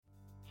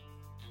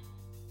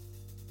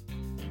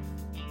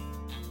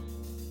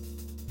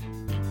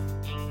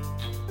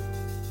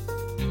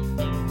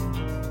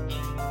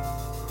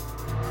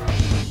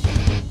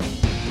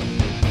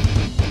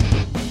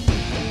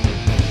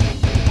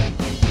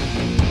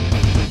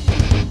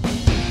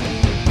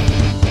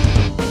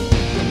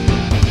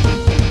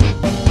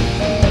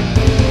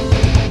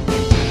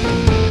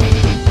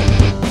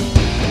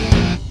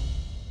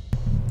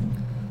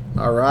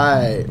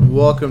right,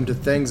 welcome to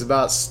Things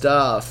About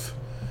Stuff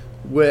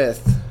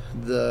with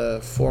the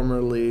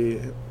formerly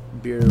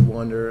bearded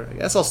wonder. I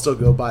guess I'll still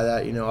go by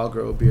that, I'll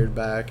grow a beard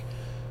back.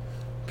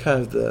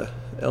 Kind of the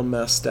El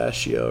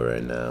Mustachio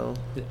right now.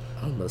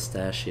 El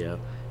Mustachio.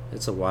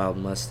 It's a wild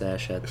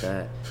mustache at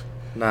that.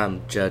 And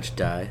I'm Judge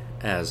Dye,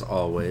 as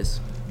always,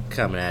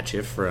 coming at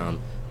you from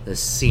the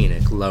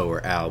scenic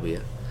Lower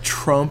Albia.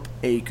 Trump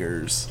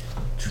Acres.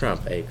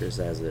 Trump Acres,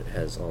 as it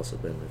has also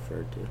been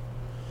referred to.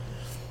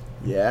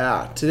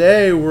 Yeah,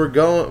 today we're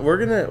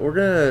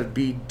gonna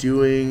be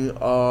doing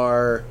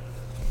our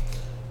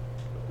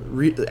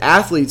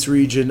athletes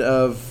region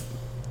of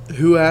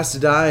who has to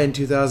die in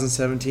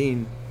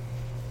 2017.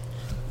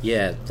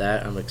 Yeah,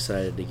 that I'm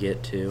excited to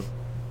get to.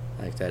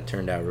 Like, that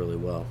turned out really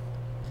well.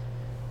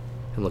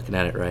 I'm looking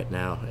at it right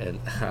now, and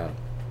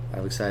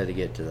I'm excited to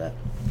get to that.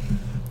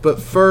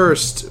 But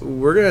first,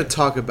 we're gonna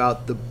talk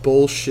about the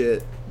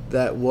bullshit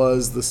that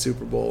was the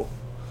Super Bowl.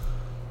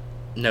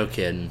 No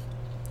kidding,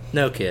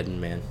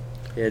 man.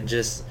 It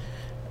just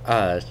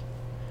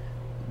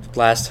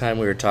last time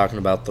we were talking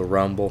about the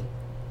Rumble,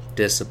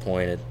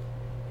 disappointed,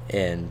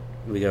 and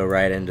we go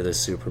right into the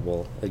Super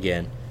Bowl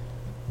again.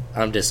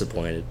 I'm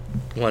disappointed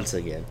once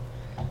again.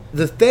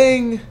 The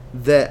thing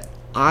that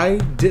I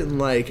didn't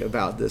like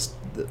about this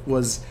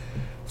was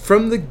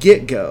from the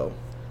get-go,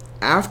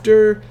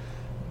 after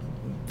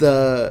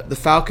the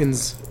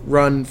Falcons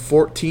run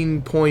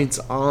 14 points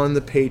on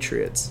the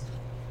Patriots,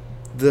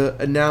 the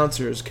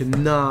announcers could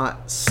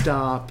not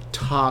stop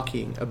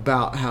talking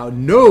about how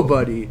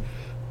nobody's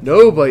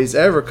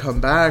ever come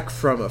back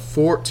from a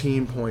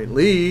 14-point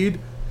lead.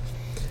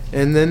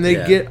 And then they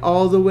get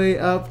all the way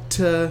up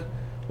to,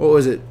 what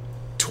was it,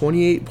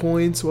 28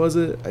 points, was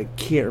it? I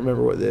can't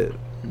remember what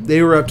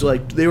they were up to.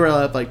 They were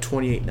up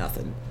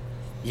 28-0.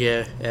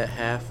 Yeah, at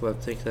half, I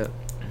think that.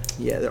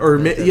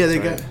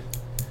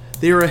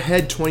 They were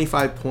ahead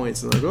 25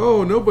 points, and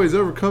nobody's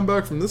ever come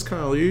back from this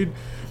kind of lead.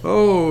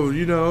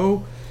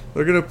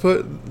 They're gonna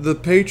put the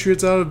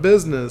Patriots out of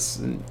business,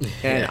 and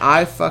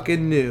I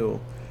fucking knew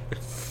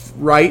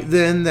right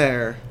then and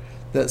there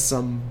that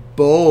some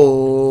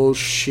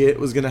bullshit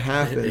was gonna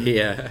happen.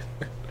 Yeah.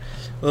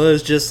 Well, it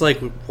was just like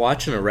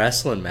watching a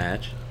wrestling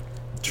match.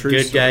 True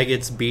Good story. guy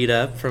gets beat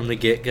up from the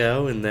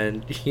get-go, and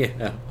then,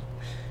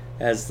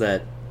 as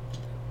that,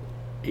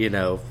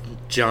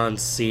 John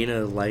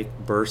Cena,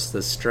 bursts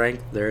the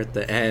strength there at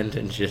the end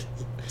and just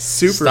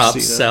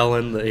stops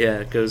selling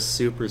goes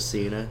Super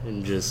Cena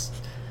and just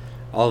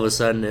all of a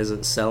sudden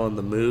isn't selling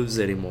the moves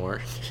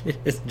anymore.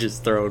 It's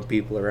just throwing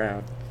people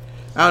around.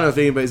 I don't know if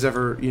anybody's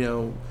ever,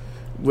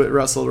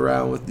 wrestled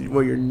around with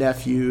one of your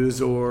nephews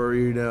or,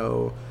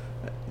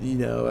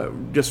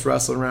 just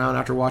wrestling around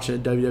after watching a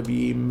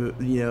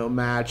WWE,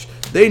 match.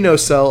 They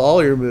sell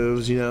all your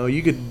moves.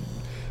 You could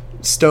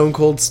stone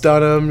cold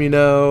stun them.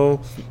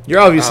 You're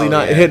obviously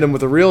not hitting them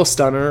with a real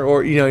stunner, or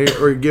or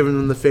you're giving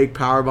them the fake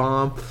power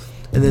bomb,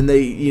 and then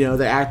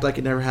they act like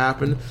it never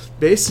happened.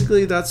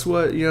 Basically, that's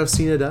what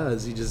Cena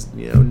does. He just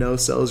no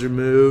sells your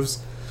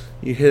moves.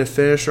 You hit a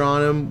finisher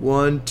on him,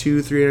 1,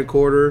 2, 3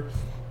 1/4,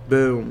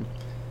 boom.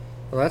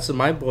 Well, that's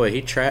my boy.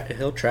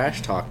 He'll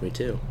trash talk me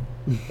too.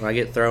 When I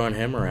get throwing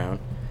him around,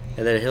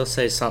 and then he'll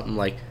say something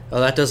like, "Oh,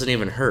 that doesn't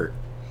even hurt."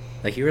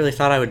 Like, you really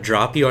thought I would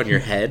drop you on your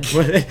head?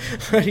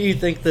 What do you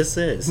think this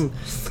is?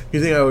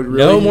 You think I would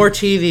really? No more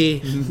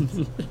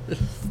TV.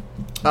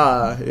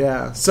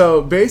 Yeah.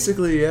 So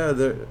basically,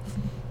 the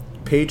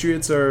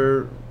Patriots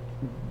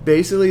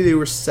they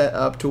were set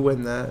up to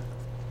win that.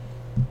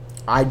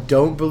 I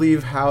don't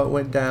believe how it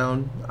went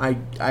down. I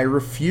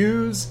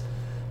refuse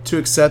to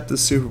accept the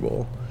Super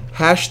Bowl. #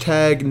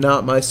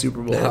 not my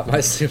Super Bowl. Not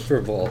my Super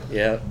Bowl,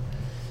 yeah.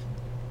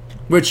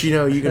 Which,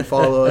 you can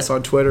follow us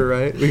on Twitter,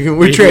 right?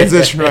 We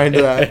transition right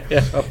into that.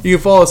 Yeah. You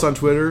can follow us on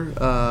Twitter,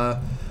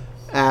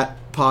 at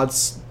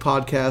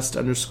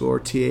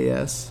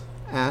podcast_TAS.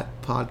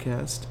 At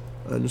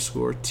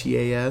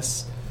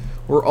podcast_TAS.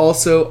 We're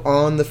also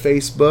on the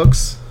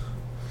Facebooks.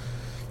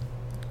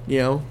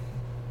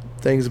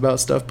 Things About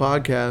Stuff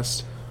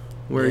podcast,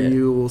 where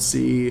you will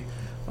see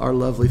our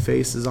lovely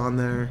faces on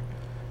there.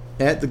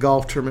 At the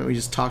golf tournament we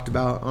just talked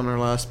about on our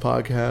last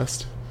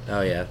podcast.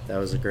 Oh, yeah. That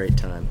was a great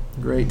time.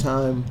 Great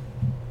time.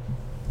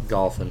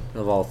 Golfing,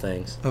 of all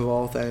things. Of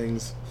all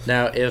things.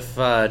 Now, if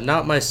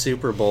Not My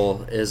Super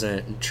Bowl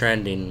isn't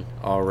trending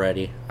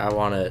already, I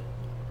want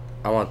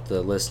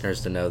the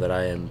listeners to know that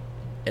I am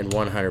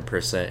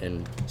 100%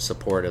 in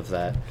support of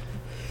that.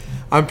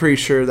 I'm pretty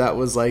sure that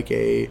was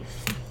a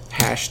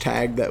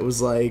hashtag that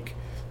was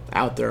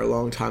out there a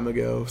long time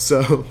ago.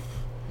 So,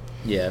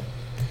 yeah.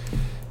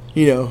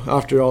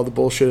 After all the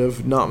bullshit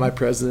of not my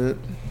president.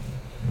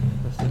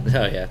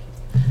 Oh, yeah.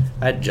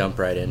 I'd jump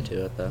right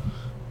into it, though.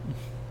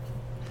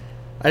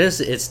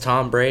 It's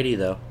Tom Brady,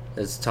 though.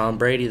 It's Tom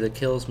Brady that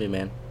kills me,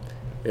 man.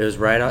 It was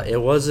right on.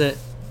 It wasn't,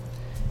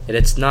 and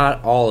it's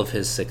not all of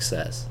his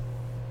success.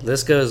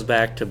 This goes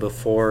back to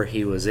before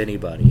he was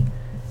anybody.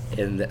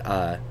 And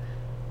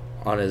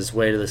on his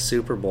way to the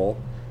Super Bowl,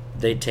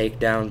 they take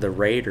down the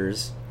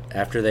Raiders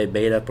after they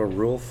made up a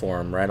rule for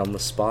him right on the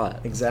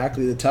spot.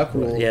 Exactly, the Tuck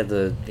rule. Yeah,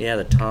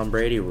 the Tom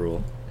Brady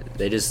rule.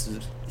 They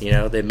just,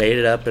 they made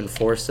it up and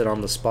forced it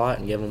on the spot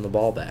and gave him the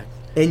ball back.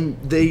 And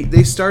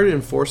they started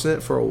enforcing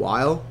it for a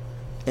while,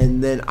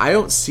 and then I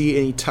don't see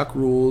any Tuck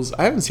rules.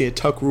 I haven't seen a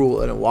Tuck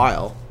rule in a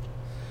while.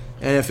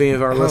 And if any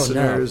of our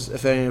listeners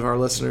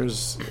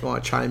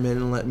want to chime in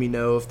and let me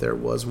know if there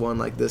was one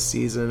like this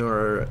season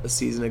or a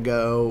season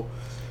ago,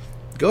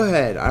 go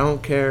ahead. I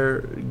don't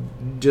care.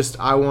 Just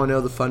I want to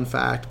know the fun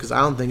fact because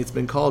I don't think it's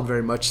been called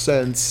very much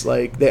since.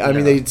 Like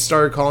they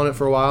started calling it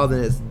for a while,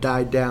 then it's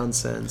died down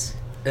since.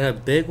 And a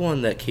big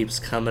one that keeps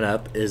coming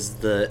up is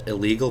the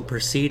illegal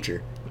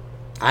procedure.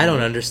 I don't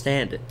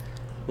understand it.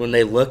 When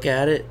they look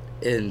at it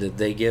and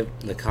they give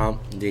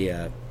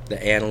the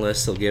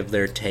analysts will give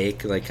their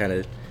take, like kind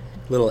of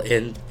little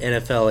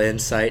NFL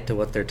insight to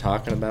what they're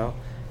talking about,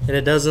 and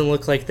it doesn't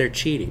look like they're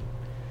cheating.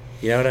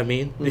 You know what I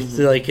mean? Mm-hmm. It's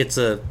like it's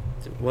a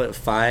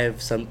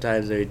 5,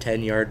 sometimes a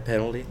 10-yard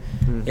penalty,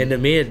 and to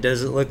me it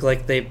doesn't look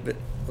like they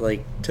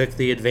took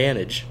the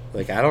advantage.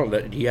 Like I don't know.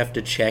 Do you have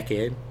to check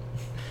in?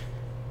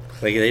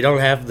 Like they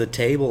don't have the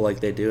table like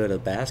they do at a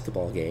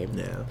basketball game.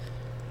 Yeah.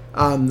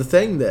 The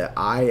thing that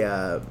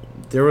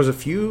there was a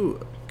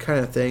few kind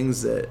of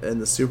things that in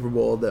the Super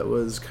Bowl that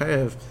was kind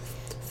of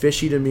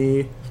fishy to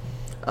me.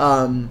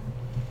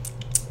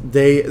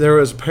 There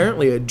was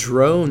apparently a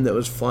drone that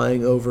was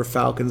flying over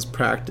Falcons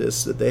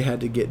practice that they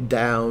had to get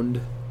downed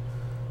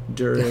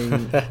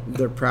during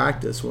their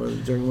practice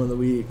during one of the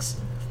weeks.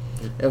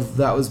 If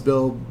that was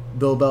Bill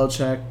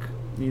Belichick,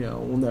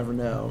 we'll never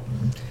know.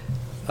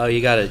 Oh,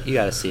 you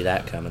gotta see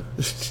that coming.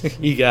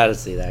 You gotta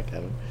see that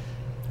coming.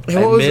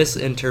 I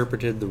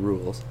misinterpreted the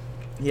rules.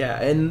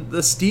 Yeah, and the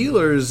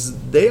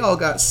Steelers, they all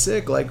got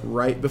sick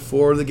right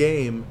before the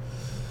game.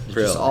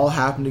 Really? Just all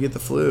happened to get the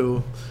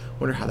flu.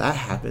 Wonder how that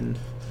happened.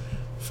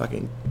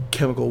 Fucking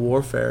chemical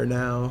warfare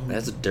now.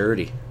 That's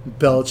dirty.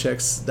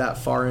 Belichick's that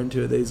far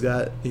into it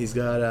that he's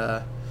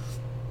got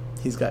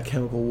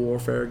chemical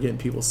warfare getting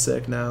people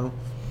sick now.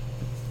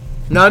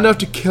 Not enough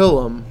to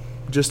kill them,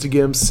 just to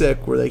get them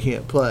sick where they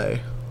can't play.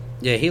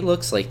 Yeah, he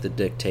looks like the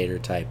dictator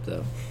type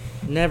though.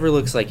 Never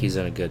looks like he's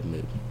in a good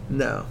mood.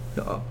 No.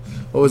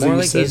 What was it you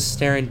like said? He's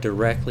staring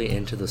directly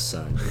into the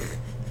sun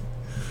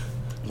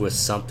with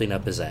something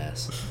up his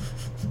ass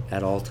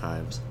at all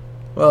times.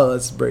 Well,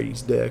 that's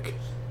Brady's dick.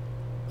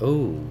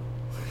 Oh.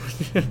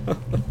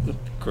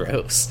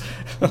 Gross.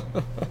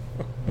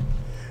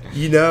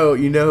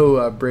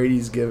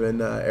 Brady's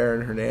given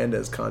Aaron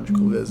Hernandez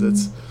conjugal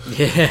visits.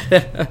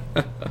 Yeah.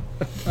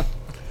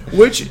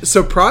 Which,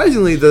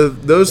 surprisingly,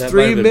 those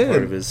three men...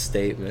 part of his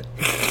statement.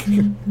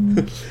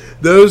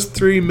 Those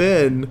 3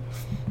 men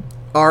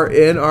are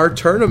in our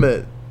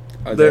tournament.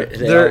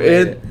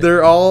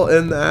 They're all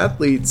in the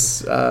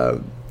athletes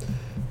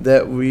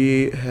that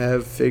we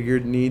have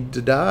figured need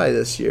to die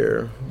this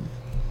year.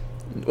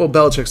 Well,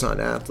 Belichick's not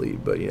an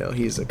athlete, but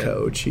he's a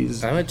coach.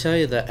 I'm gonna tell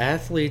you, the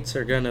athletes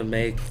are gonna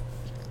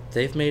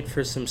they've made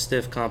for some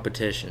stiff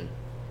competition.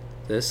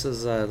 This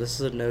is a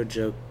no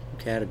joke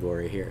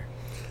category here.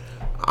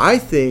 I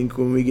think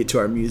when we get to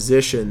our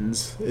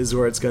musicians is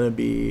where it's gonna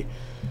be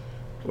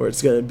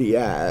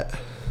at,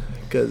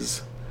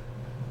 because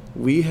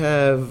we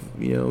have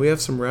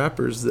some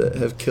rappers that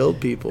have killed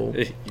people.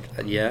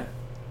 Yeah,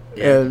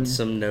 and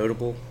some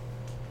notable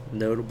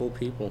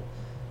people.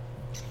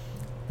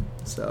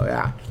 So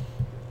yeah.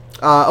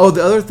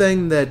 The other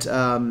thing that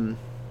in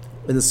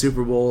the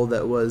Super Bowl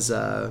that was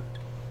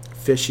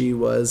fishy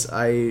was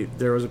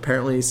there was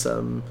apparently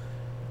some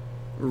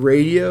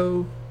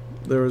radio.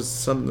 There was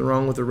something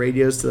wrong with the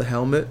radios to the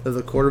helmet of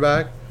the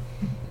quarterback.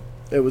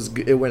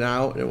 It went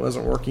out and it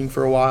wasn't working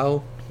for a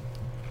while.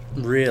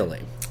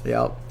 Really?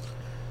 Yep.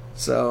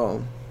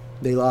 So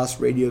they lost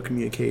radio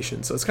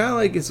communication. So it's kind of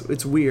like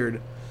it's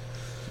weird.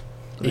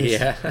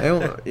 Yeah. I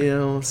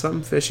don't,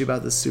 something fishy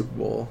about the Super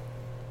Bowl.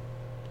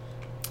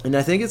 And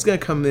I think it's going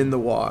to come in the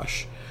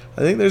wash.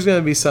 I think there's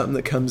going to be something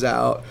that comes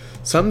out.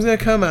 Something's going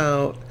to come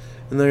out,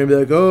 and they're going to be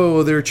like, oh,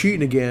 well, they're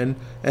cheating again.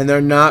 And they're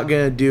not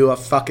going to do a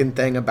fucking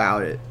thing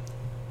about it.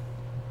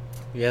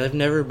 Yeah, they've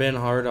never been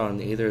hard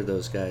on either of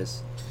those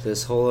guys.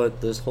 This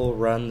whole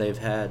run they've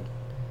had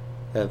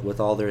with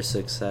all their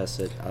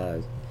success,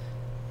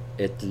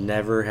 it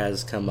never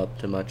has come up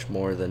to much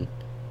more than,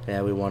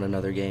 yeah, we won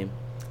another game.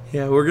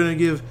 Yeah, we're gonna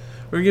give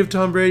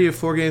Tom Brady a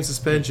 4-game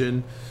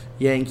suspension.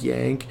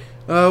 Yank.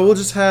 We'll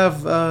just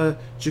have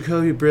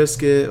Jacoby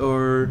Brissett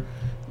or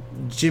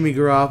Jimmy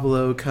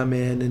Garoppolo come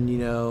in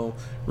and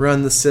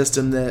run the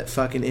system that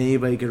fucking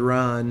anybody could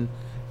run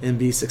and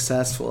be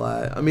successful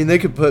at. I mean, they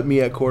could put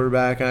me at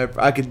quarterback,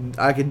 and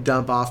I could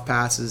dump off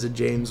passes to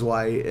James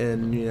White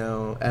and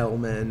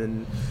Edelman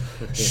and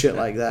shit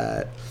like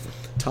that.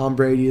 Tom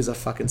Brady is a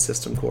fucking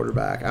system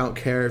quarterback. I don't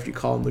care if you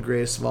call him the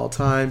greatest of all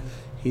time.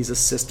 He's a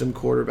system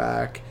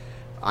quarterback.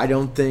 I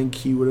don't think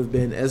he would have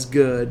been as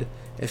good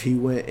if he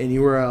went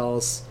anywhere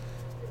else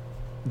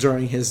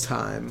during his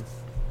time.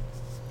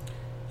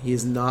 He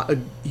is not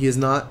the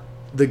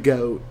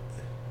GOAT.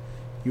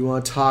 You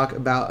want to talk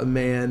about a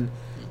man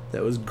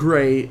that was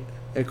great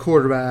at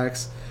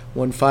quarterbacks,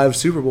 won 5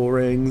 Super Bowl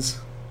rings.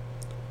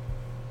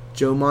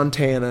 Joe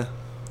Montana.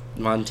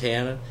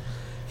 Montana?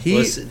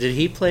 Did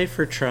he play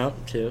for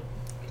Trump, too?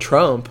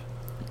 Trump?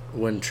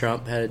 When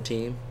Trump had a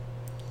team?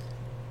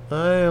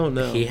 I don't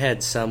know. He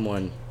had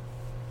someone...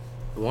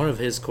 One of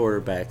his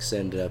quarterbacks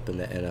ended up in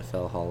the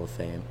NFL Hall of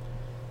Fame.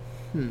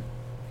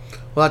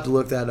 We'll have to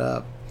look that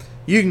up.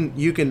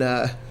 You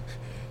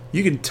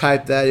can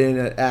type that in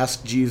at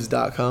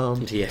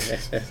AskJeeves.com. Yeah.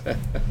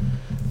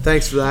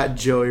 Thanks for that,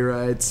 Joey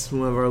Wrights,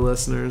 one of our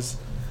listeners.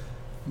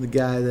 The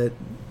guy that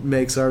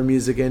makes our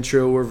music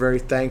intro. We're very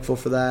thankful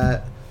for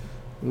that.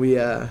 We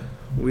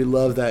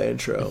love that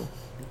intro.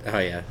 Oh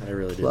yeah, I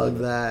really do. Love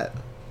that.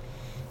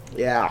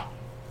 Yeah.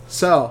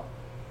 So,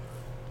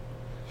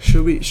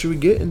 should we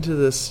get into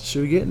this?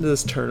 Should we get into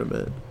this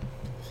tournament?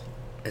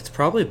 It's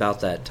probably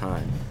about that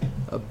time.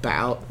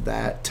 About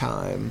that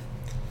time.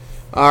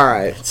 All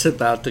right. It's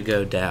about to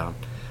go down.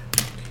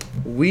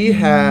 We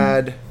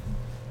had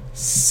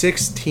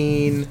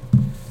 16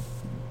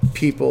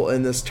 people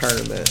in this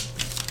tournament.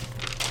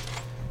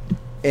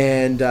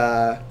 And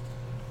I'll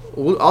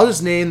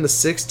just name the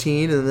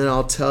 16, and then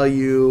I'll tell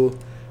you,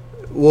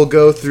 we'll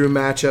go through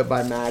matchup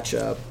by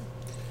matchup.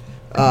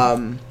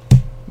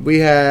 We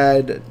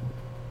had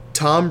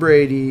Tom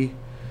Brady,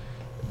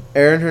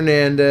 Aaron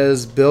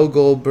Hernandez, Bill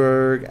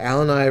Goldberg,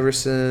 Allen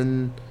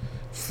Iverson,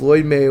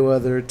 Floyd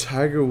Mayweather,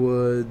 Tiger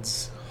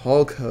Woods,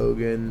 Hulk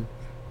Hogan,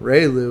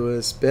 Ray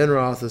Lewis, Ben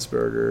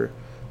Roethlisberger,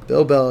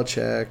 Bill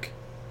Belichick,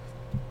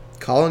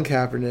 Colin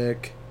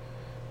Kaepernick,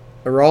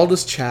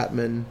 Aroldis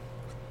Chapman,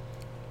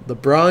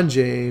 LeBron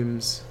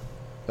James,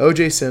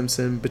 O.J.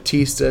 Simpson,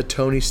 Batista,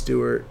 Tony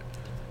Stewart,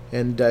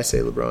 and did I say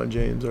LeBron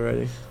James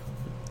already?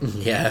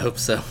 Yeah, I hope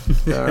so.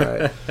 All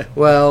right.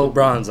 Well,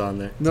 LeBron's on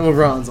there. No,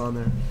 LeBron's on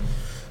there.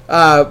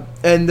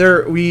 And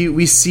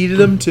we seeded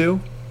them too.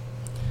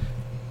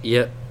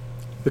 Yep.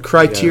 The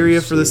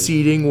criteria for the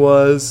seeding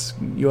was,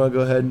 you want to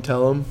go ahead and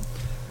tell them?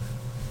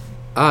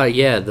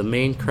 Yeah, the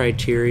main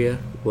criteria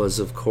was,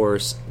 of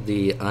course,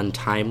 the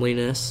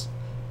untimeliness.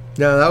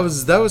 No,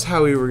 that was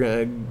how we were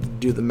gonna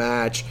do the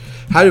match.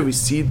 How did we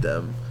seed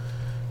them?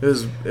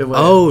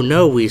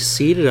 No, we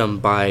seeded them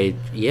by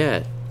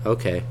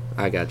okay,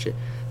 I got you.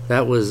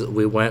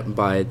 We went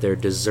by their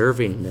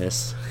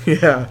deservingness.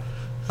 Yeah.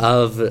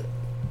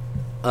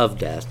 Of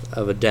death,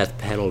 of a death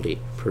penalty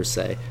per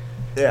se.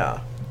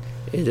 Yeah.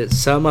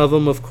 Some of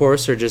them, of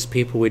course, are just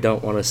people we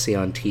don't want to see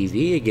on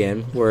TV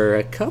again. Where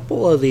a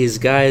couple of these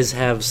guys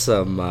have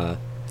some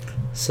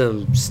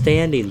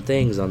standing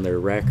things on their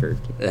record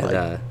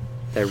that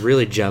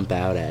really jump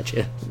out at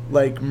you.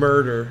 Like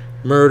murder.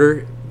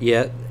 Murder,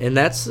 yeah, and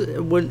that's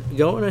when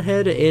going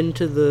ahead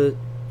into the,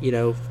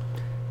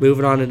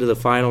 moving on into the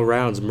final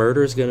rounds.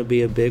 Murder is going to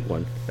be a big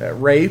one.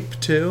 Rape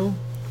too.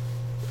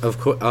 Of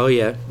course. Oh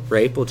yeah,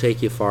 rape will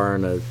take you far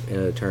in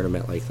a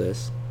tournament like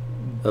this.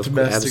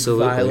 Domestic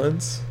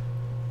violence.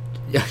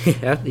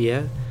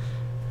 Yeah.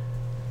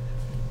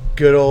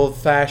 Good old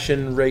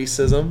fashioned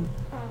racism.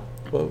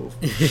 Whoa.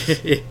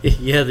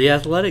 Yeah, the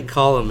athletic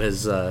column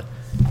has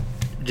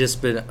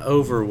just been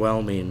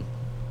overwhelmingly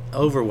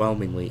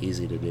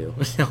easy to do.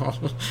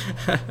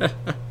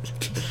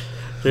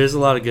 There's a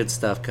lot of good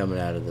stuff coming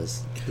out of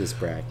this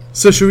bracket.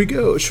 So should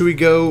we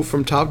go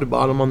from top to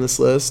bottom on this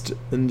list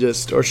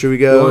or should we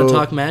go? You want to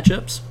talk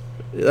matchups?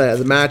 Yeah,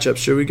 the matchups.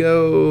 Should we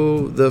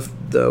go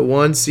the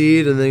 1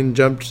 seed and then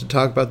jump to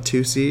talk about the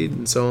 2 seed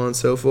and so on and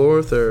so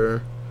forth,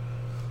 or?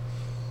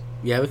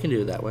 Yeah, we can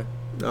do it that way.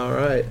 All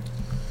right.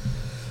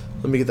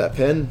 Let me get that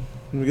pen.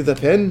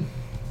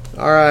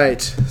 All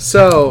right.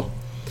 So,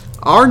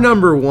 our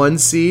number 1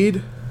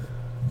 seed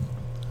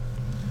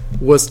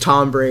was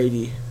Tom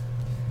Brady.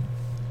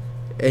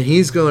 And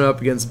he's going up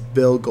against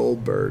Bill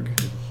Goldberg.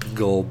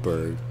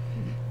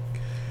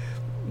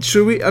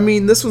 Should we? I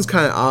mean, this one's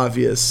kind of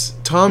obvious.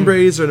 Tom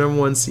Brady's our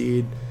number 1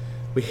 seed.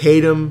 We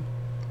hate him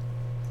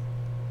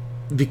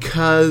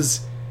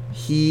because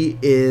he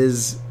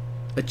is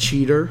a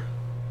cheater,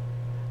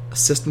 a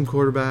system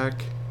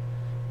quarterback,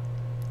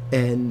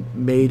 and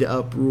made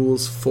up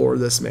rules for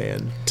this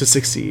man to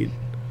succeed.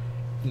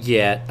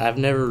 Yeah, I've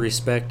never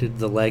respected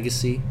the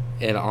legacy,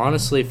 and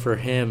honestly, for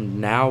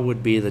him, now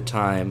would be the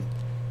time.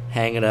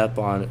 Hang it up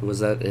on, was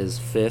that his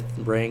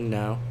 5th ring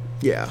now?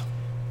 Yeah.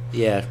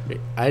 Yeah,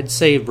 I'd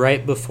say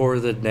right before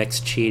the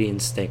next cheating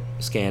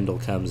scandal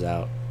comes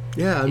out.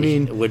 Yeah, I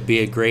mean, it would be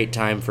a great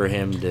time for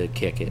him to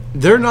kick it.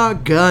 They're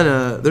not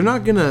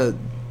gonna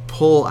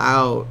pull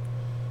out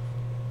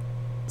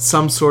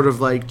some sort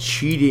of like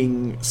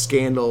cheating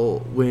scandal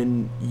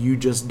when you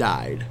just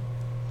died.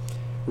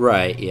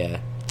 Right,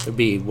 yeah. It'd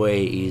be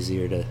way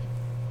easier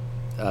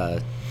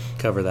to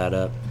cover that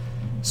up.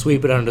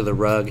 Sweep it under the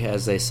rug,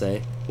 as they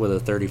say, with a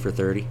 30 for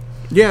 30.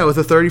 Yeah, with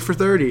a 30 for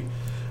 30.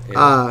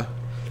 Yeah.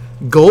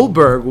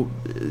 Goldberg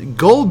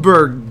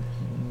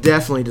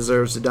definitely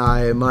deserves to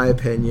die, in my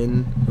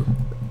opinion.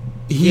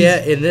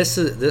 And this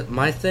is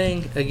my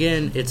thing.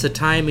 Again, it's a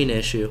timing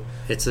issue.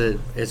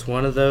 It's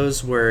one of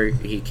those where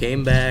he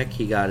came back,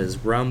 he got his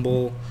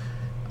rumble,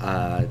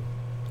 and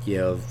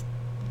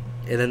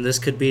and then this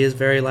could be his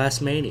very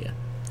last Mania.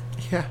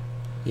 Yeah.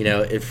 You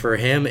know, for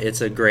him,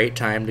 it's a great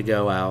time to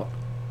go out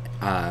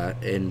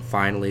and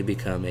finally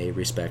become a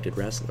respected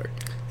wrestler.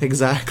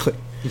 Exactly.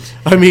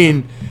 I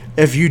mean,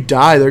 if you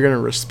die, they're going to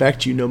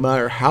respect you no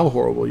matter how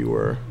horrible you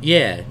were.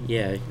 Yeah.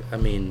 I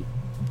mean,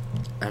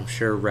 I'm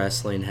sure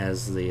wrestling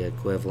has the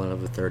equivalent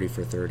of a 30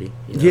 for 30.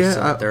 You know, yeah,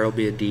 so there'll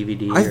be a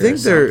DVD. I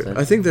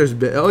think there's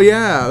been. Oh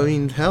yeah, I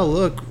mean, hell,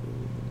 look,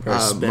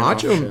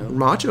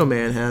 Macho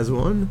Man has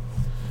one,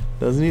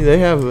 doesn't he? They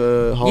have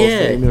a Hall of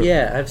Fame.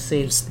 Yeah, I've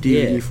seen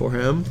DVD for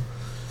him.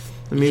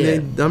 I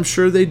mean, I'm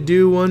sure they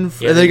do one.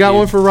 And they got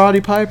one for Roddy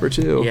Piper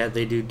too. Yeah,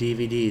 they do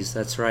DVDs.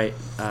 That's right.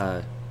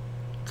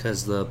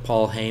 Because the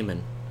Paul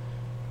Heyman,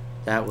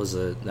 that was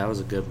a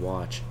good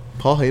watch.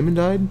 Paul Heyman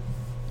died?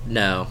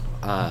 No,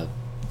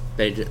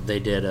 they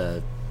did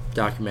a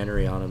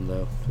documentary on him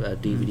though, a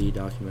DVD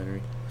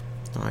documentary.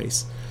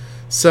 Nice.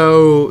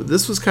 So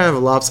this was kind of a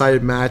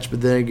lopsided match,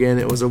 but then again,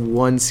 it was a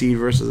 1 seed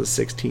versus a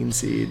 16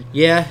 seed.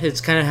 Yeah,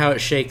 it's kind of how it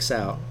shakes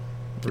out,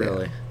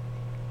 really.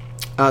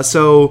 Yeah.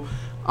 So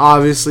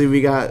obviously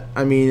we got.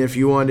 I mean, if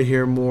you wanted to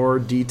hear more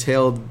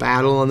detailed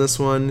battle on this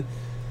one,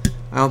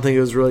 I don't think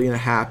it was really going to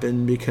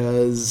happen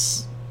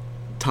because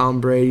Tom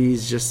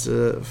Brady's just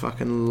a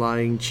fucking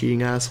lying,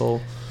 cheating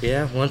asshole.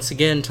 Yeah, once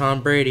again,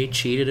 Tom Brady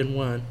cheated and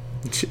won.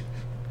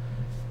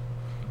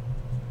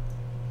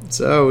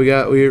 So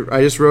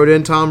I just wrote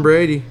in Tom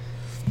Brady.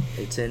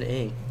 It's in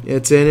ink.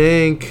 It's in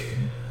ink.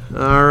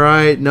 All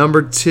right,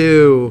 number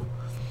 2.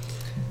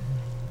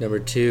 Number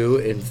 2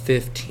 and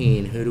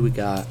 15. Who do we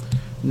got?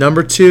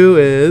 Number 2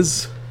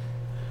 is...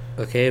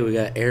 Okay, we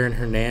got Aaron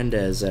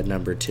Hernandez at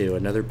number 2,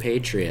 another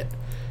Patriot.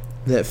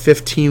 At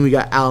 15, we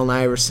got Allen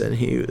Iverson.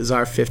 He is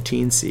our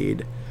 15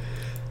 seed.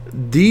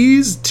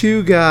 These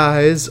two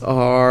guys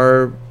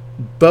are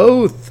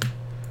both...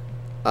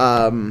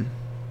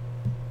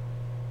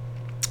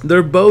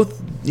 they're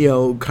both,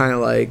 kind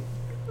of like...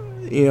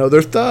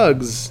 they're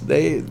thugs.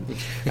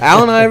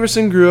 Allen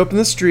Iverson grew up in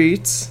the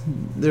streets.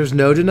 There's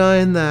no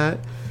denying that.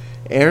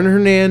 Aaron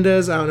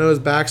Hernandez, I don't know his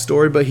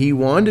backstory, but he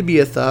wanted to be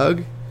a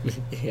thug.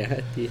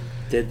 Yeah, he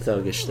did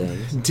thuggish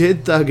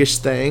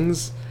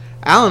things.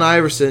 Allen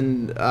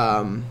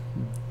Iverson,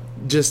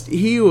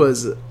 he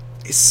was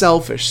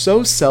selfish,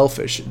 so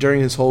selfish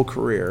during his whole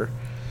career.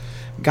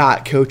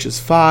 Got coaches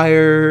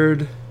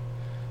fired,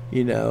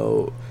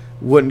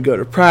 wouldn't go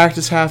to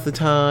practice half the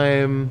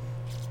time,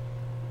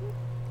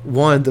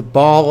 wanted the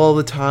ball all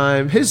the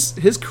time.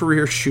 His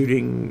career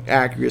shooting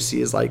accuracy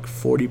is like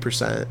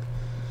 40%.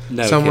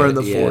 Somewhere in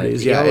the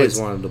 40s. He always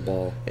wanted the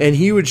ball. And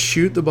he would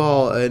shoot the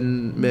ball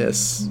and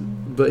miss,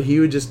 but he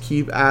would just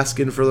keep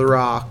asking for the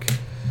rock.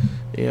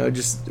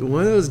 Just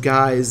one of those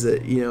guys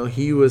that,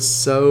 he was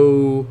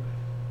so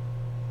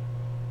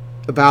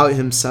about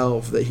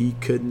himself that he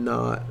could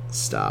not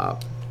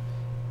stop.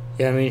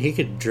 Yeah, I mean, he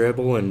could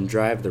dribble and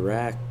drive the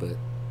rack, but,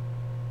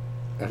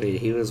 I mean,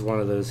 he was one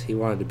of those, he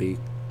wanted to be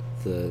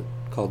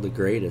called the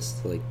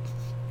greatest. Like,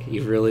 he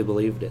really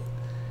believed it.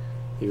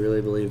 He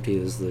really believed he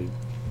was the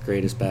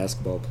greatest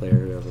basketball player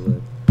who ever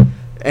lived.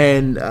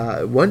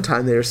 And one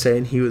time they were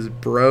saying he was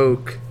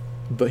broke,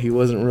 but he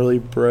wasn't really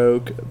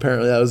broke.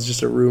 Apparently that was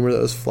just a rumor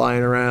that was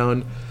flying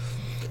around.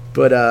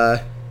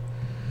 But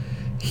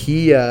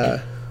he...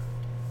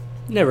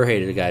 Never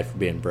hated a guy for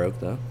being broke,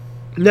 though.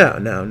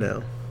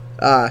 No.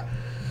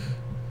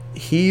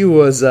 He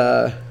was...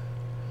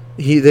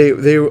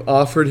 They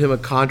offered him a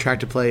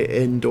contract to play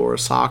indoor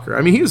soccer.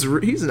 I mean, he's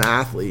an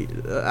athlete.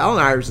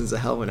 Allen Iverson's a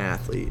hell of an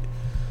athlete.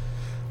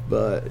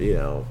 But,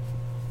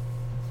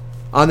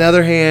 on the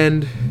other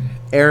hand,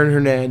 Aaron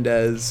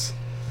Hernandez.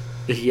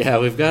 Yeah,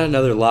 we've got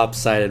another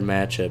lopsided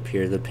matchup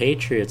here. The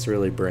Patriots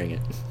really bring it.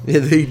 Yeah,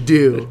 they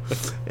do.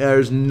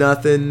 There's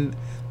nothing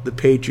the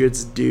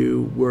Patriots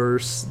do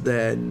worse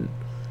than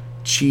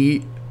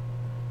cheat,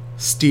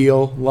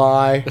 steal,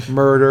 lie,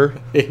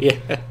 murder. Yeah.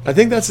 I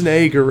think that's an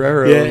Eddie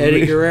Guerrero. Yeah,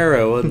 Eddie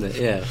Guerrero, wasn't it?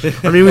 Yeah.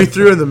 I mean, we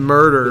threw in the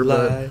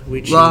murder.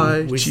 We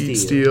cheat,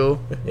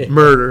 steal,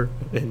 murder.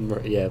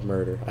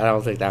 Murder. I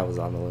don't think that was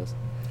on the list.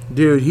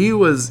 Dude, he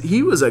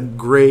was a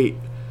great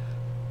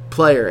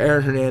player.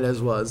 Aaron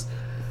Hernandez was.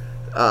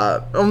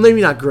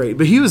 Maybe not great,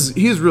 but he was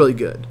really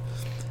good.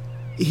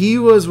 He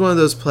was one of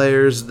those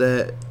players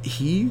that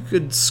he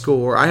could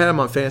score. I had him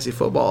on fantasy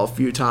football a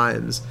few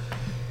times.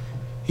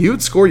 He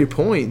would score you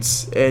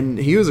points, and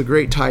he was a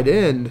great tight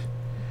end,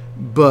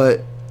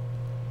 but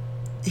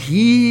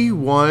he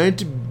wanted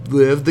to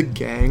live the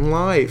gang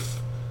life.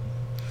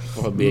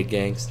 Want to be a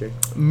gangster?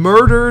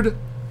 Murdered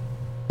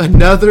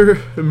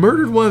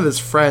one of his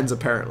friends,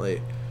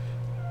 apparently.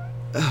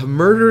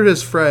 Murdered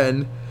his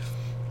friend,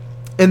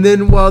 and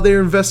then while they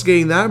were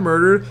investigating that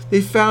murder,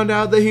 they found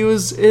out that he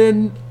was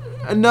in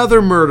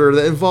another murder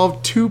that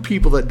involved 2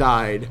 people that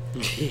died.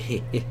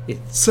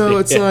 So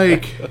it's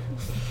like,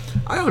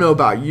 I don't know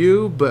about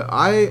you, but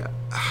I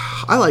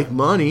like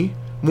money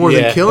more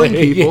than killing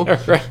people.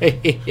 Yeah,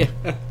 right.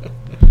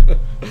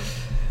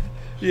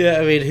 Yeah,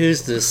 I mean,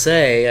 who's to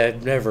say?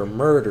 I've never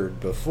murdered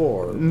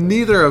before.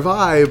 Neither have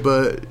I,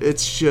 but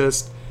it's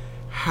just,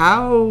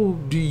 how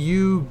do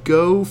you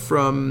go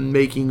from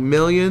making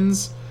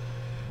millions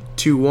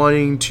to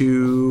wanting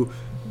to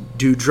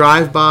do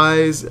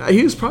drive-bys?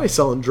 He was probably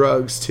selling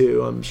drugs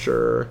too, I'm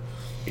sure.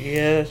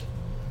 Yeah,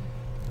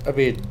 I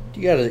mean,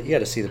 you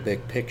gotta see the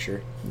big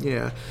picture.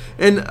 Yeah,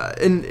 and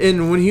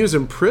when he was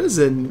in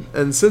prison,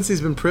 and since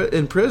he's been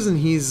in prison,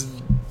 he's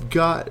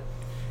got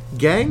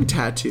gang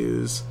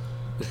tattoos.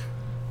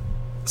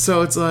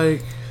 So it's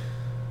like,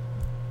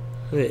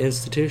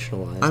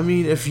 institutionalized. I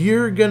mean, if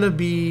you're gonna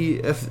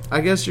be,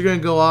 I guess you're gonna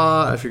go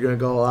out. If you're gonna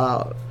go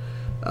out,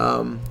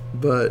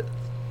 but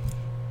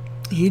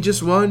he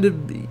just wanted to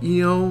be,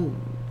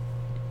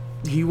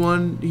 he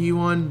wanted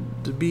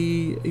to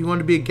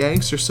be a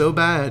gangster so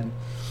bad.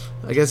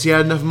 I guess he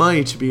had enough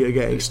money to be a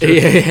gangster.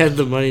 Yeah, he had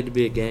the money to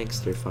be a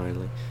gangster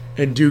finally.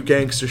 And do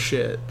gangster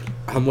shit.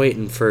 I'm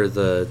waiting for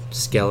the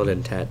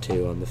skeleton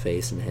tattoo on the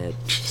face and head.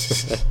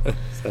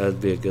 That'd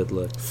be a good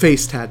look.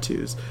 Face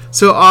tattoos.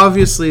 So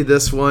obviously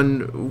this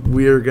one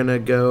we're gonna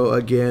go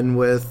again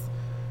with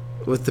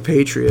the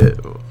Patriot.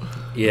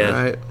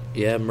 Yeah. Right?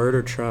 Yeah,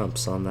 murder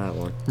trumps on that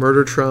one.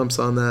 Murder trumps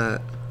on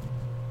that.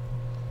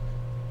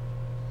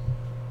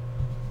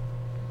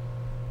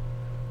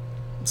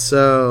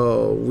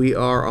 So we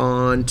are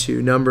on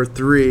to number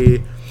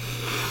 3.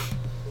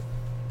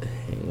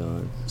 Hang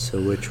on.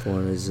 So which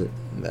one is it?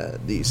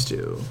 These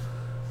two.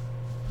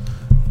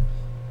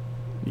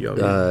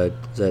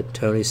 Is that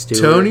Tony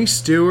Stewart? Tony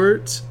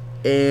Stewart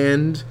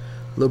and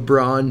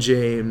LeBron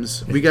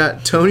James. We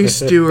got Tony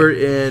Stewart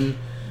in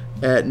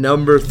at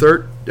number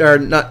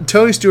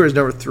Tony Stewart is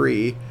number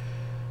 3,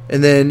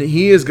 and then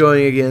he is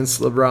going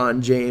against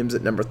LeBron James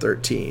at number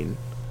 13.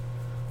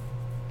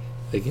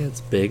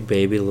 Against Big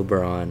Baby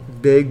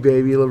LeBron. Big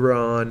Baby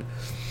LeBron.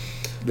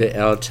 But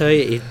I'll tell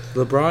you,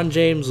 LeBron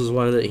James was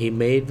one that he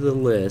made the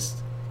list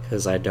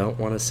because I don't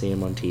want to see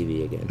him on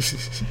TV again.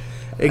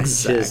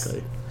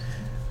 Exactly.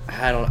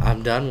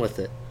 I'm done with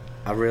it.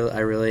 I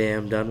really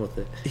am done with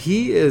it.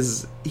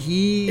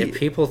 If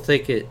people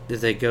think if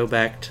they go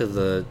back to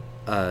the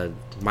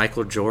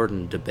Michael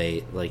Jordan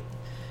debate, like,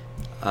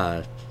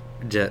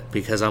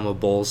 because I'm a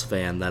Bulls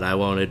fan, that I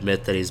won't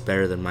admit that he's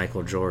better than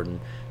Michael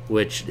Jordan,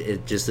 which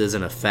it just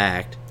isn't a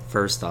fact,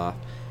 first off.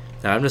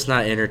 Now, I'm just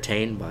not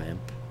entertained by him.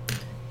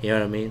 You know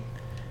what I mean?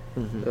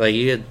 Mm-hmm. Like,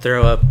 you could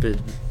throw up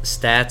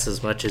stats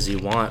as much as you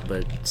want,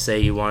 but say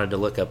you wanted to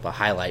look up a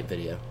highlight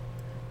video.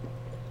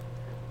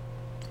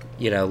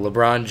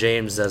 LeBron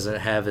James doesn't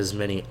have as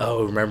many,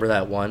 remember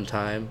that one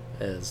time,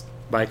 as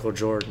Michael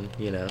Jordan,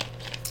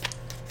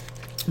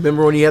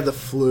 Remember when he had the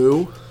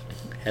flu?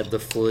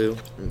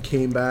 And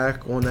came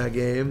back, won that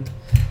game.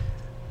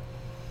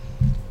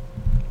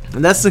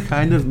 And that's the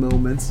kind of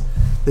moments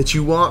that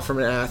you want from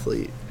an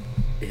athlete.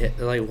 Yeah,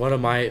 like, one of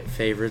my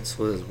favorites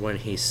was when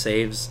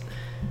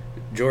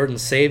Jordan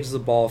saves the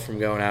ball from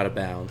going out of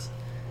bounds.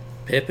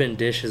 Pippen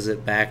dishes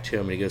it back to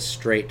him, and he goes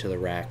straight to the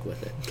rack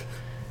with it.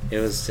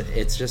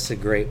 It's just a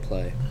great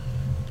play.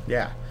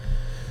 Yeah.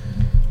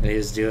 And he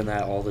was doing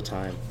that all the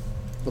time.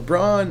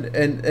 LeBron,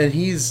 and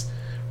he's,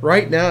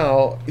 right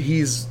now,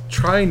 he's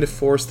trying to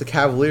force the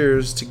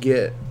Cavaliers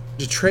to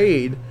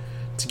trade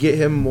to get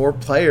him more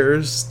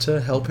players to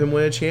help him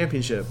win a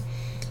championship.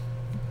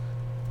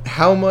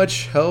 How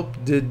much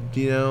help did,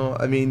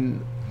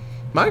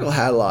 Michael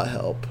had a lot of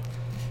help.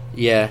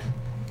 Yeah.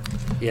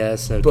 Yeah,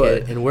 that's no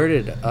kid. And where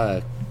did,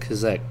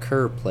 because that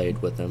Kerr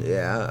played with him.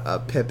 Yeah,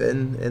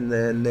 Pippen, and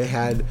then they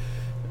had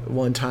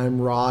one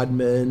time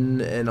Rodman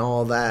and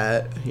all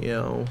that,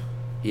 Yeah,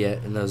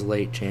 in those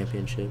late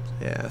championships.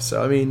 Yeah,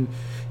 so,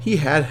 he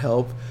had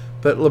help,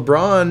 but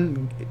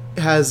LeBron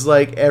has,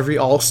 every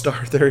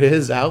all-star there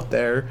is out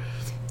there.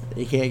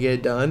 You can't get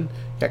it done.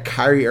 You got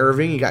Kyrie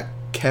Irving, you got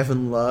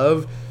Kevin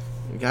Love,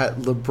 you got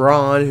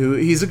LeBron, who,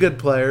 he's a good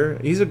player.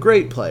 He's a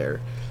great player.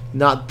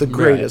 Not the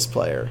greatest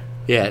player.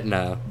 Yeah,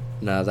 no,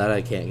 that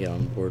I can't get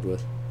on board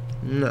with.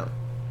 No.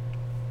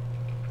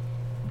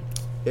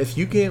 If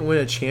you can't win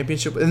a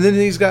championship, and then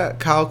he's got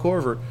Kyle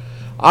Korver,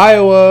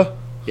 Iowa.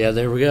 Yeah,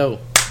 there we go.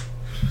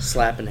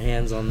 Slapping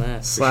hands on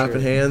that.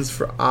 Slapping hands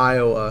for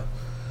Iowa.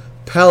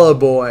 Pella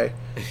Boy,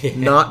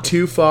 not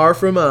too far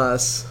from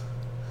us.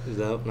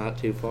 Nope, not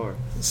too far.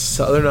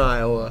 Southern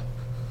Iowa.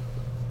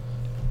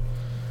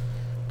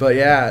 But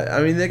yeah,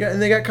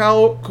 they got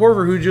Kyle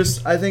Korver, who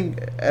just, I think,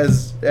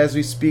 as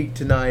we speak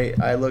tonight,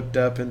 I looked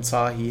up and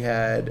saw he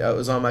had, it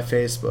was on my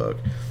Facebook,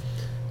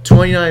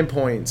 29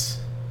 points.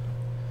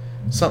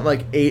 Something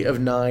like 8 of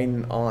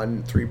 9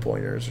 on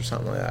 3-pointers or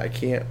something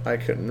like that. I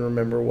couldn't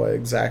remember what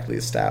exactly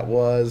the stat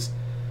was,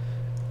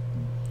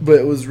 but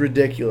it was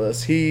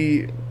ridiculous.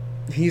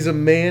 He's a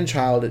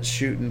man-child at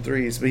shooting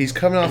threes, but he's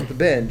coming off the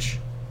bench.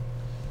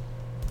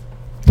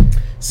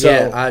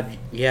 So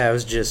it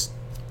was just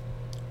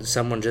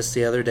someone just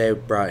the other day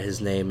brought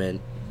his name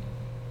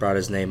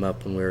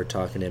up when we were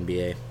talking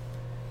NBA.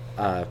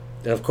 And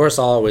of course,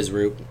 I'll always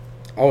root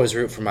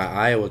for my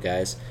Iowa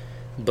guys.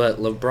 But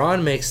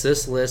LeBron makes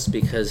this list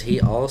because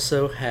he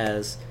also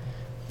has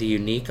the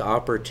unique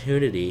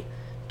opportunity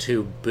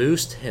to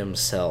boost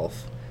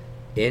himself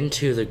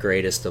into the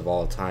greatest of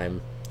all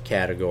time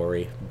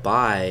category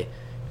by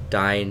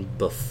dying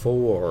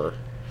before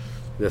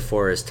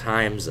his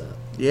time's up.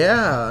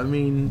 Yeah, I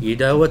mean, you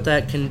know what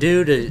that can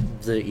do to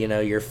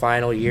your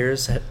final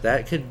years.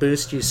 That could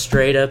boost you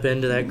straight up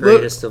into that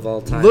greatest of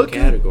all time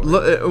category.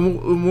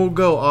 We'll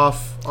go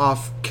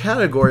off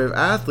category of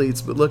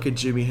athletes, but look at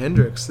Jimi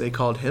Hendrix. They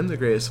called him the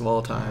greatest of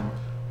all time.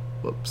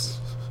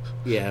 Whoops.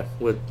 Yeah,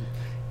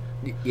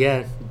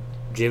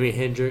 Jimi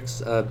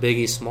Hendrix,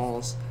 Biggie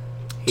Smalls.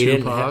 He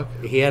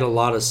had a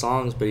lot of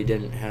songs, but he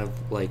didn't have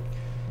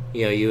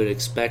you would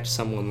expect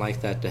someone like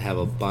that to have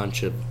a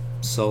bunch of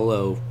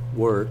solo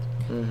work.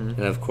 Mm-hmm.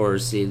 And of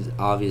course, he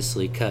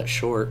obviously cut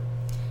short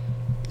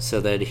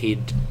so that the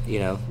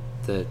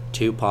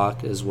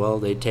Tupac as well,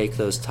 they'd take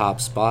those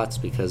top spots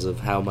because of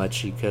how much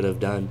he could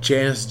have done.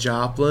 Janis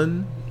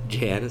Joplin.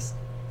 Janis.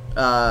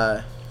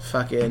 John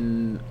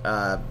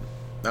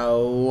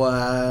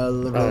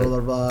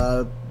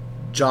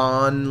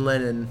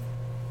Lennon.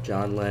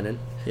 John Lennon.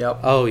 Yep.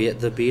 Oh, yeah,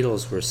 the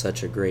Beatles were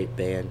such a great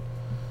band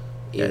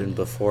even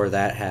before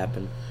that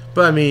happened.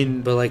 But I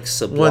mean... But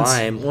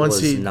Sublime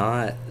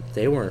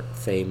they weren't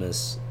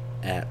famous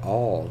at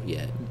all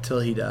yet.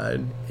 Until he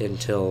died.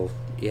 Until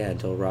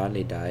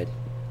Rodney died.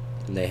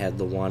 And they had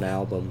the one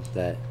album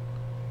that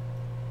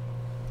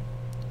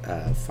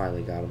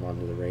finally got him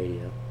onto the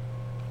radio.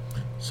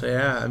 So,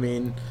 yeah, I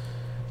mean...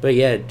 But,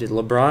 yeah,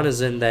 LeBron is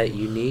in that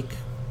unique...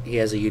 He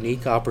has a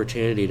unique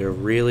opportunity to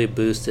really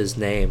boost his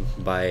name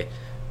by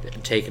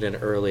taking an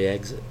early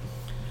exit.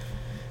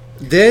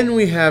 Then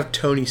we have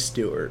Tony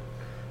Stewart.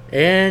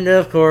 And,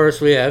 of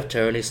course, we have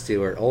Tony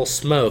Stewart. Old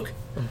Smoke.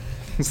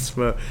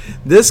 Smoke.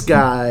 This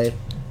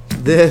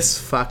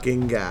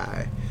fucking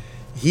guy.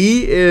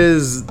 He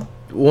is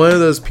one of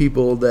those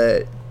people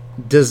that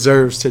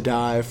deserves to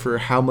die for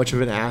how much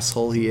of an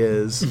asshole he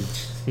is.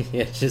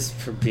 Yeah, just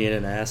for being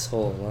an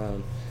asshole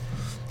alone.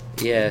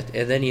 Yeah,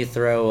 and then you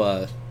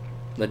throw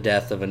the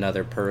death of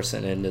another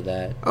person into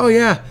that. Oh,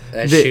 yeah.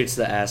 That shoots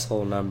the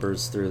asshole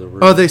numbers through the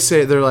roof. Oh,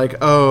 they're like,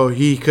 oh,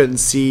 he couldn't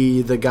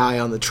see the guy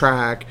on the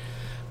track.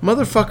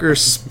 Motherfucker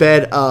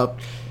sped up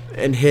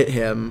and hit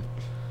him.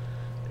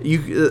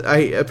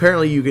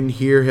 Apparently you can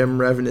hear him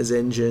revving his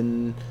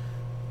engine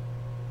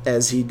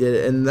as he did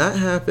it, and that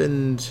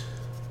happened.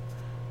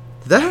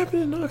 Did that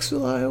happen in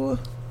Knoxville, Iowa?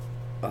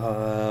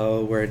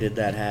 Where did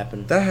that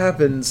happen? That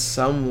happened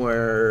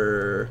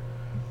somewhere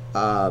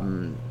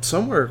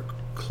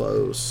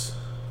close.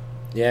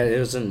 Yeah, it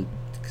was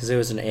because it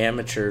was an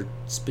amateur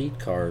speed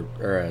car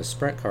or a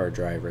sprint car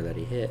driver that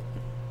he hit.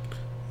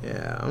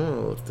 Yeah, I'm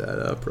gonna look that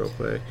up real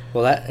quick.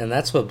 Well,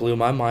 that's what blew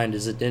my mind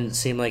is it didn't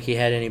seem like he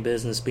had any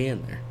business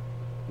being there.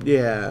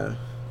 Yeah.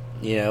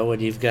 When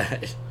you've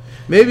got...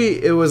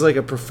 Maybe it was like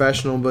a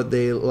professional, but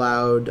they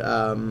allowed...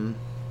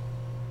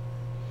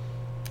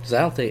 Because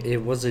I don't think...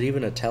 Was it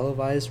even a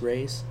televised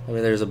race? I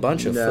mean, there's a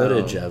bunch of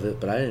footage of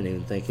it, but I didn't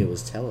even think it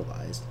was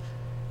televised.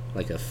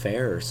 Like a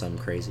fair or some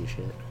crazy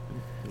shit.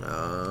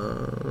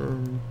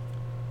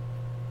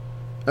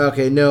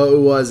 Okay, no, it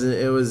wasn't.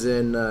 It was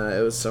in...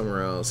 it was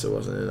somewhere else. It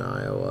wasn't in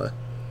Iowa.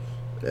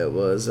 It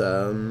was...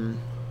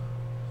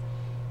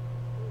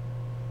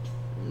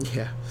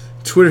 Yeah.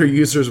 Twitter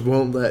users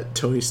won't let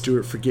Tony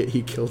Stewart forget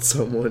he killed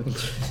someone.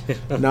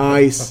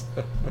 Nice.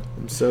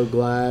 I'm so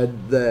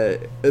glad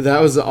that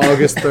was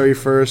August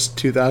 31st,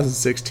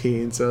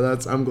 2016. So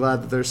I'm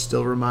glad that they're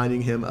still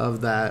reminding him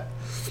of that.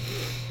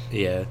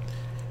 Yeah.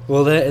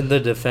 Well, the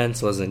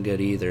defense wasn't good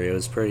either. It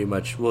was pretty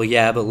much, well,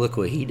 yeah, but look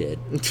what he did.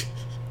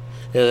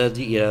 Then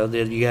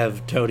you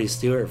have Tony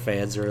Stewart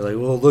fans who are like,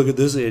 well, look at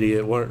this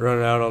idiot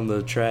running out on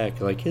the track.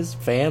 Like, his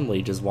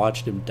family just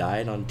watched him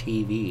dying on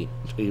TV.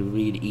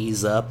 We'd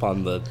ease up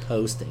on the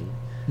posting.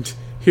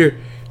 Here,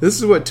 this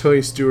is what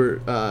Tony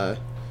Stewart tweeted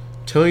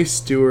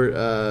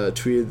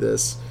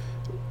this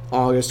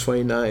August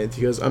 29th.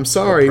 He goes, I'm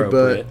sorry,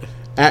 but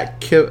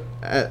at Kaepernick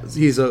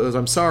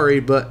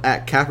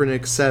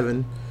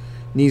 7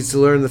 needs to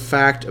learn the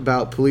fact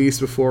about police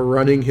before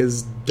running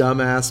his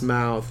dumbass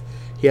mouth.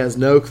 He has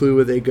no clue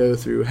what they go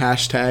through.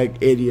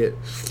 #idiot.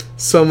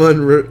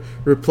 Someone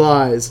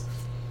replies.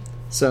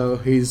 So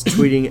he's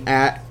tweeting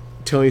at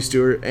Tony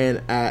Stewart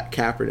and at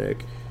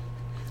Kaepernick.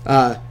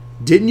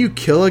 Didn't you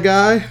kill a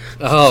guy?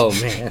 Oh,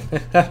 man.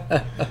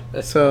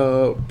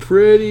 So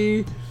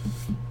pretty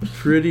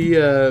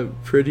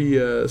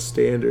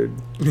standard.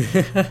 Didn't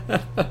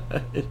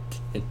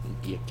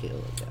you kill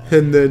a guy?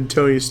 And then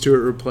Tony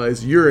Stewart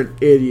replies, "You're an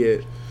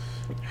idiot."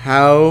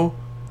 How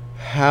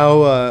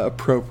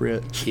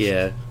appropriate.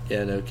 Yeah,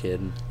 no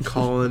kidding.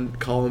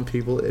 calling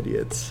people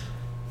idiots.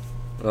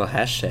 Well,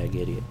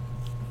 #idiot.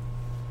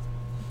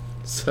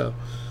 So,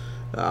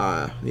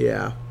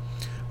 yeah.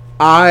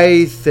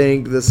 I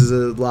think this is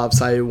a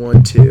lopsided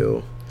one,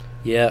 too.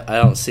 Yeah, I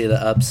don't see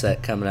the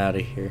upset coming out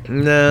of here.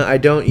 No, I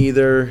don't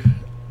either.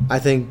 I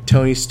think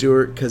Tony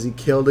Stewart, because he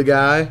killed a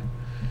guy.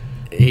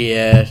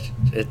 Yeah,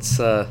 it's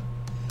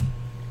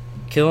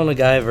killing a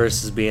guy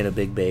versus being a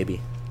big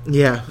baby.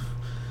 Yeah.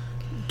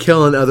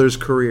 Killing others'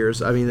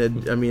 careers. I mean,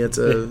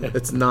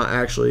 it's not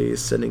actually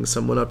sending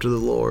someone up to the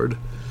Lord.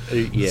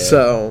 Yeah.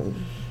 So,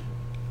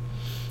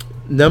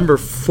 Number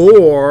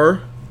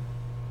 4.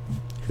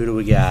 Who do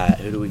we got?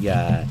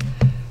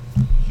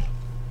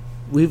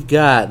 We've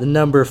got the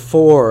number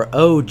 4,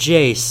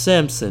 O.J.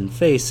 Simpson,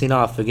 facing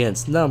off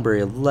against number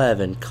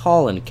 11,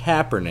 Colin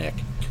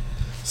Kaepernick.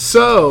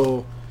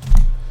 So,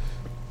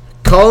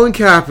 Colin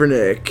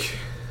Kaepernick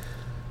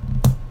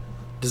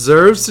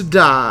deserves to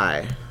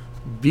die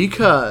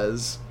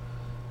because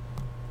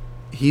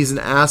he's an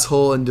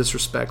asshole and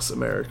disrespects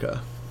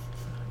America.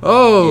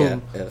 Oh,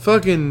 yeah.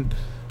 Fucking,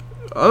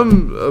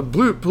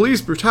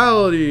 police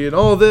brutality and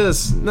all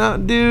this. Nah,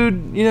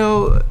 dude,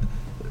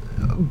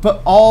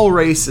 but all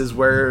races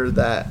wear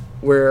the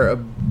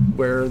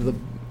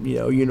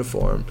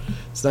uniform.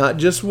 It's not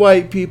just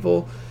white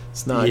people.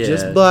 It's not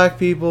just black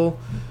people.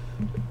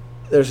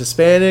 There's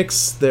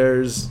Hispanics.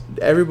 There's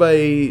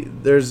everybody.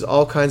 There's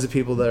all kinds of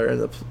people that are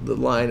in the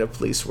line of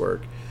police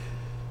work.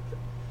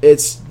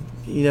 It's,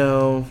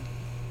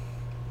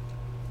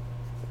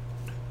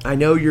 I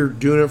know you're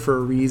doing it for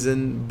a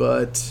reason,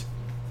 but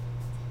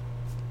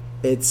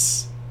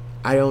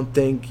I don't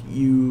think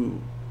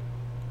you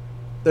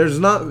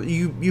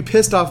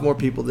pissed off more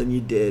people than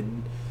you did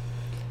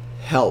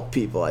help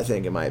people, I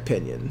think, in my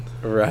opinion.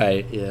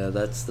 Right, yeah,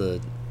 that's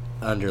the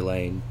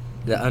underlying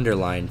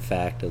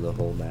fact of the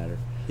whole matter.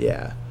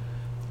 Yeah.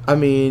 I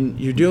mean,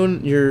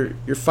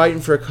 you're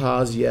fighting for a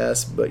cause,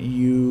 yes, but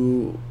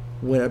you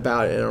went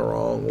about it in a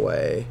wrong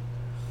way.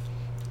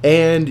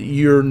 And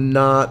you're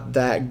not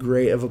that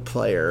great of a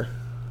player.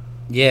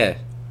 Yeah.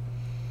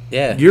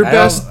 Yeah. Your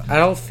best. I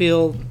don't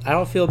feel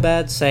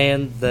bad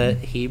saying that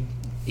he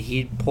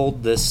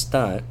pulled this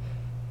stunt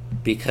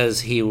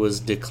because he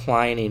was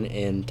declining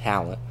in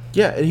talent.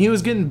 Yeah, and he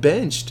was getting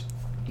benched.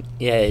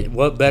 Yeah,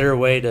 what better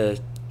way to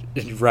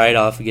write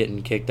off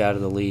getting kicked out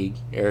of the league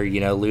or,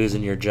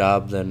 losing your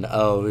job than,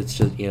 it's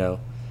just,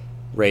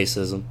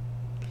 racism.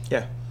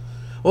 Yeah.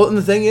 Well, and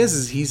the thing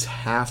is he's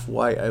half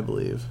white, I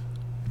believe.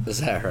 Is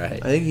that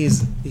right? I think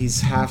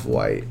he's half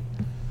white.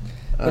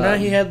 But now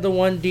he had the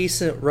one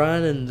decent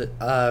run and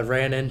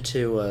ran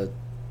into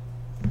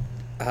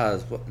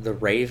the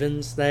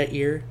Ravens that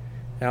year.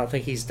 I don't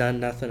think he's done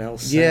nothing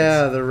else since.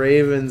 Yeah, the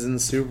Ravens in the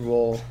Super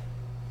Bowl.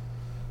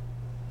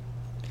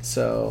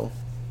 So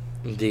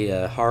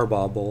the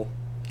Harbaugh Bowl.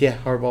 Yeah,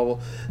 Harbaugh Bowl.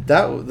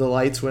 That the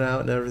lights went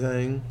out and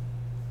everything.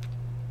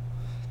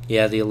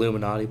 Yeah, the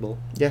Illuminati Bowl.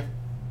 Yeah.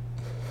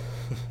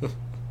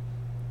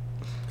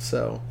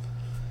 So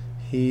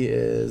he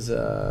is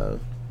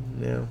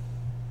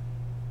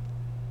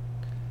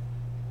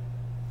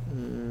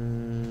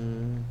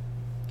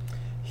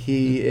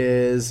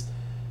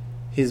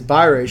he's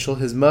biracial.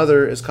 His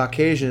mother is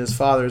Caucasian. His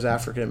father is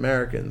African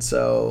American.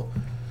 So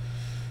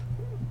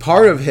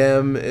part of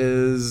him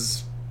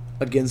is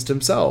against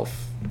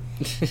himself,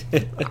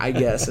 I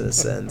guess, in a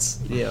sense,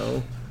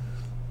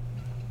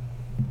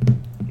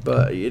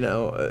 But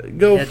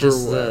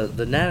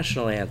the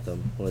national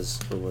anthem was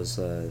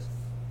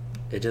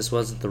it just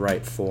wasn't the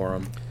right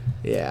forum.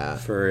 Yeah.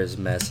 For his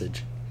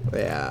message.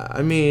 Yeah,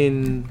 I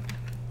mean,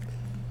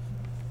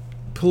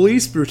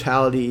 police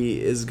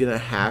brutality is gonna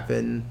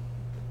happen,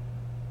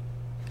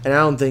 and I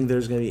don't think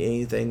there's gonna be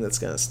anything that's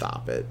gonna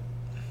stop it,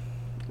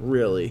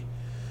 really,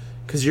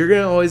 because you're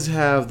gonna always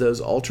have those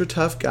ultra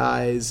tough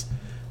guys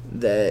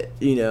that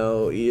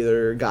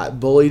either got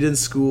bullied in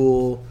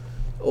school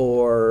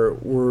or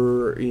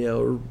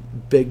were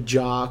big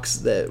jocks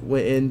that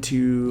went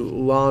into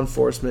law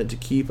enforcement to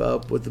keep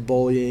up with the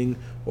bullying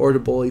or to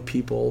bully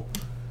people.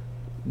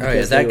 Oh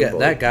yeah,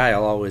 that guy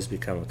will always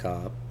become a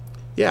cop.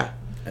 Yeah,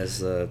 as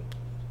the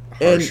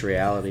harsh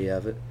reality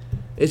of it.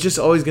 It's just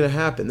always going to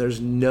happen. There's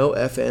no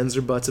ifs, ands,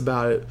 or buts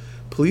about it.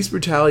 Police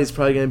brutality is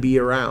probably going to be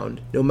around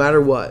no matter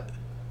what.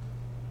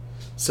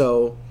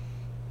 So,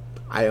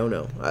 I don't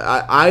know.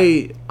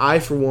 I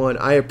for one,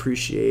 I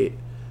appreciate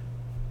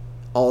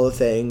all the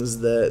things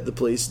that the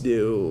police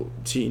do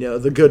to,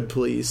 the good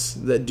police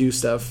that do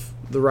stuff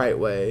the right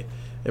way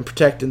and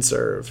protect and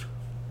serve.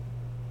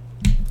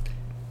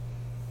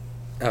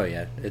 Oh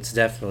yeah, it's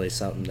definitely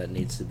something that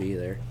needs to be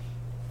there,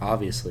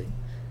 obviously.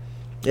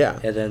 Yeah.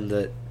 And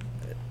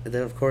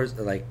then of course,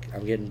 like,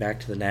 I'm getting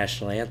back to the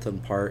national anthem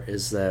part,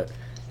 is that,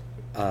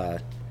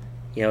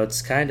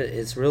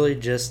 it's really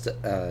just,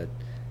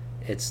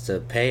 it's to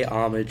pay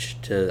homage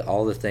to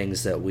all the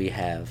things that we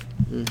have,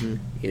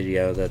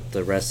 that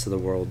the rest of the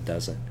world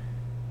doesn't,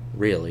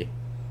 really,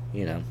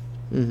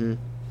 Mm-hmm.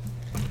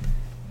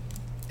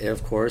 And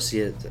of course,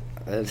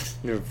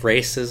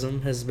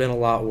 racism has been a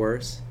lot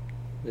worse.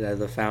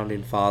 The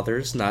founding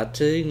fathers, not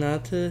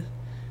to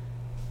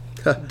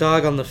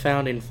dog on the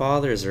founding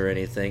fathers or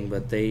anything,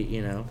 but they,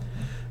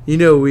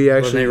 we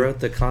actually, when they wrote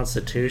the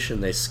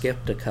Constitution, they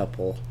skipped a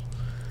couple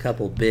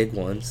big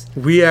ones.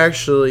 We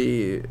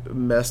actually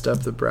messed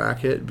up the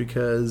bracket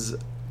because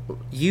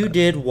you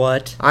did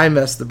what? I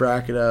messed the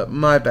bracket up.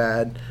 My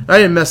bad. I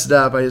didn't mess it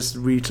up.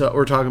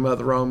 We're talking about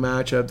the wrong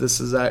matchup. This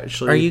is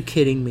actually. Are you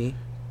kidding me?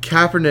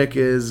 Kaepernick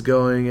is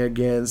going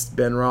against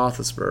Ben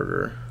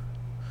Roethlisberger.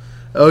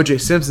 O.J.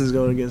 Simpson's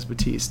going against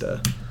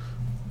Batista.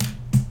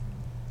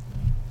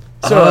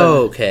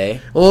 So, okay.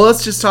 Well,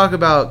 let's just talk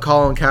about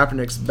Colin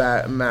Kaepernick's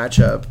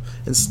matchup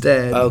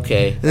instead.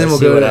 Okay. And then we'll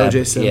go to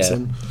O.J.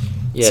 Simpson.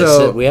 Yeah,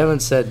 so we haven't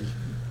said...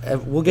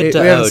 We'll get to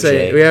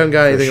OJ. We haven't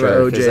got anything about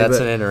OJ. Because that's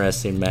an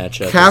interesting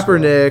matchup.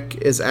 Kaepernick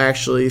is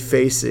actually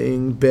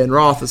facing Ben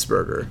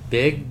Roethlisberger.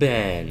 Big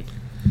Ben.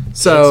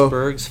 So,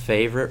 Pittsburgh's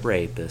favorite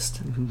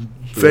rapist.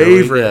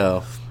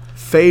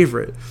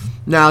 Favorite.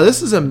 Now,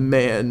 this is a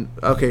man.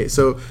 Okay,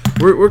 so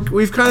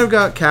we've kind of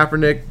got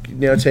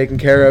Kaepernick, taken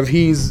care of.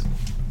 He's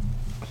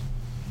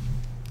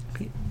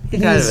kind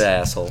of an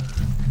asshole.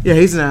 Yeah,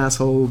 he's an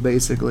asshole,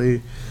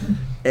 basically.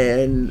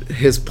 And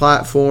his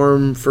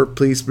platform for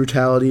police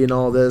brutality and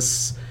all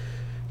this,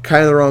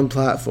 kind of the wrong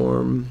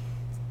platform.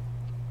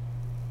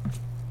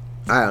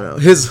 I don't know.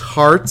 His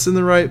heart's in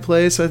the right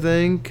place, I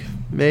think.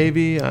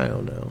 Maybe. I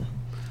don't know.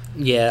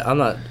 Yeah,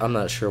 I'm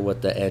not sure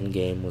what the end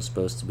game was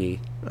supposed to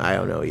be. I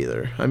don't know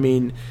either. I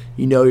mean,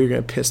 you're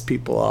going to piss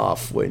people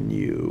off when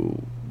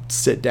you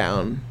sit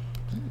down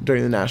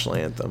during the national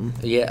anthem.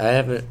 Yeah,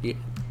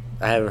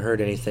 I haven't heard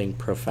anything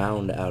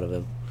profound out of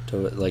him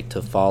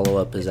to follow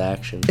up his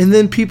actions. And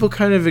then people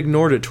kind of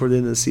ignored it toward the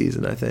end of the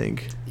season, I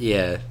think.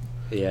 Yeah,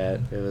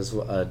 it was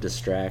a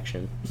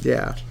distraction.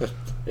 Yeah.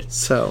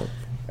 So,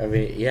 I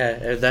mean,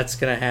 yeah, that's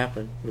gonna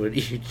happen.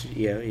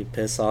 You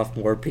piss off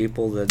more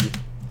people than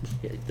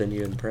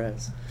you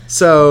impress.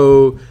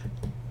 So,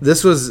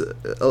 this was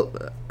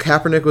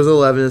Kaepernick was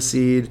 11th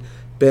seed.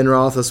 Ben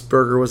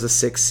Roethlisberger was a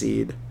 6th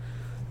seed.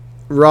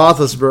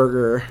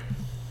 Roethlisberger.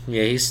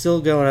 Yeah, he's still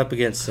going up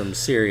against some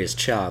serious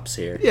chops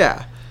here.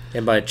 Yeah.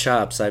 And by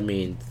chops, I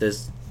mean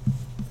this.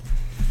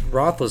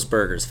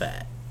 Roethlisberger's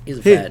fat. He's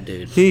a fat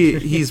dude.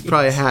 He's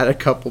probably had a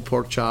couple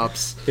pork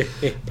chops.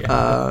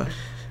 Yeah.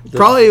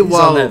 Probably he's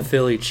while on that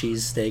Philly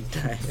cheesesteak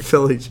diet.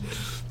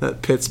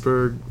 That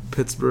Pittsburgh.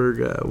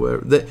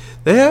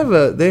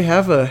 Whatever. They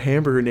have a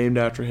hamburger named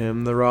after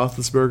him, the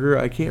Roethlisberger.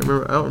 I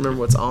don't remember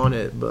what's on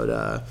it,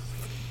 but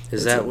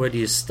is that what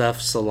you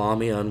stuff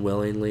salami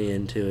unwillingly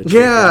into a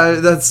chicken? Yeah,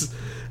 that's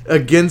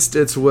against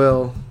its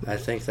will. I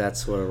think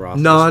that's what a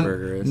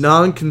Roethlisberger is.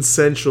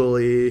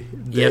 Non-consensually.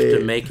 You have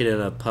to make it in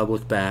a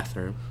public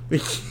bathroom.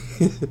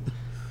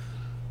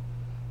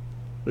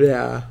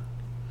 Yeah.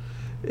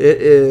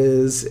 It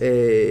is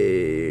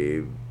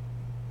a...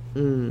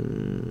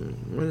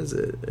 what is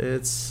it?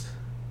 It's...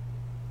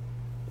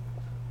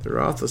 The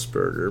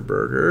Roethlisberger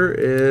burger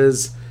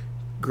is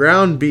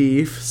ground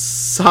beef,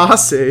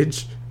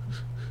 sausage,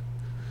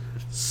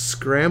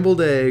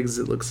 scrambled eggs,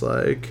 it looks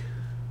like.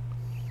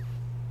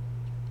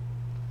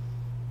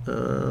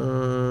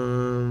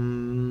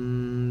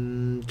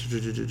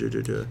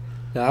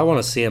 Now, I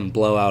want to see him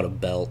blow out a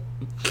belt.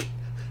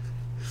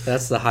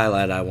 That's the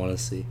highlight I want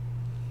to see.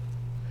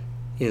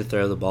 You can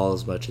throw the ball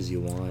as much as you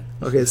want.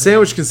 Okay, the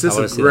sandwich consists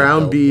of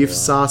ground beef,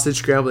 sausage,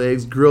 scrambled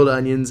eggs, grilled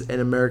onions, and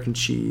American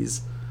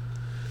cheese.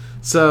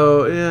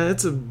 So, yeah,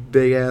 it's a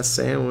big-ass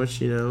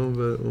sandwich,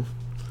 but...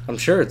 I'm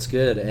sure it's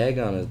good. Egg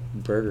on a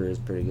burger is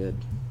pretty good.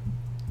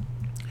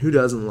 Who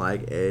doesn't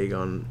like egg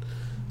on...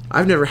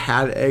 I've never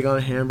had egg on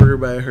a hamburger,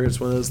 but I heard it's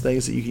one of those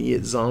things that you can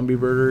get zombie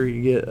burger.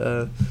 You get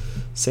a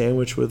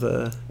sandwich with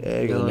an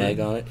egg on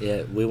it.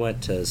 Yeah, we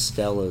went to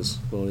Stella's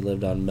when we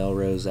lived on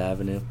Melrose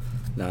Avenue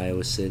in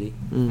Iowa City.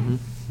 Mm-hmm.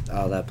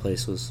 Oh, that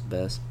place was the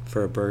best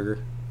for a burger.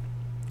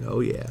 Oh,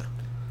 yeah.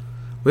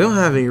 We don't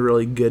have any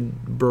really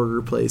good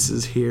burger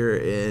places here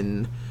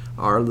in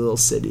our little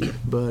city,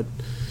 but...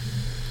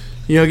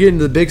 getting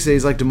to the big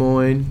cities like Des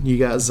Moines, you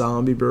got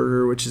Zombie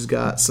Burger, which has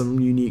got some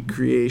unique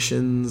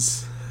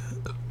creations.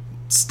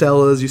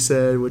 Stella's, you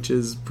said, which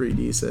is pretty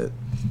decent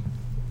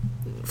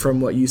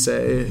from what you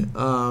say.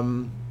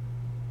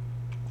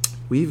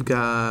 We've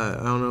got,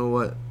 I don't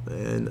know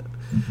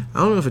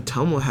if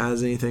Atumwa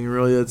has anything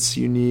really that's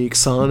unique.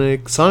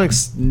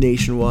 Sonic's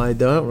nationwide,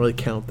 though. I don't really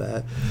count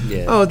that.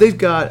 Yeah. Oh, they've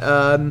got,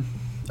 the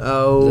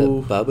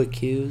Bubba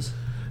Q's?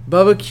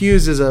 Bubba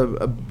Q's is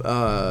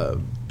a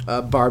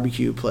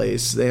barbecue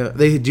place.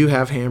 They do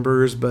have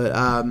hamburgers, but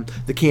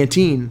the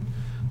canteen,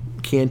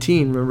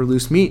 remember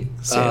loose meat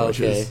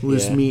sandwiches,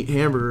 loose meat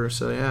hamburger.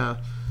 So yeah,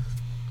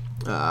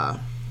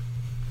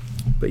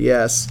 but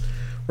yes,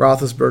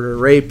 Roethlisberger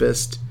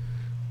rapist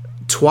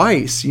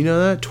twice. You know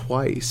that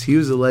twice. He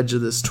was alleged of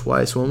this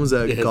twice. One was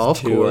at a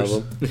golf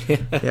course.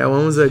 Yeah,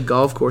 one was at a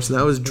golf course, and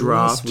that was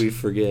dropped.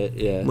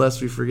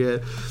 Lest we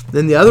forget.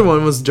 Then the other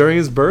one was during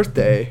his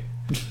birthday.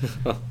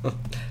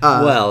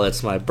 Well,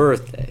 it's my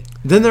birthday.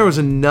 Then there was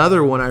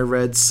another one I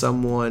read.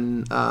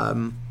 Someone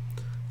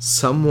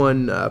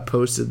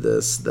posted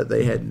this that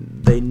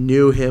they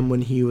knew him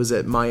when he was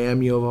at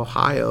Miami of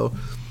Ohio.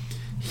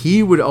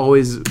 He would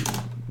always,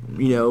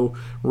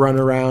 run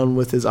around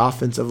with his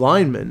offensive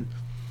linemen.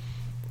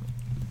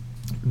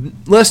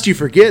 Lest you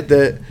forget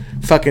that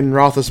fucking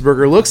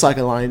Roethlisberger looks like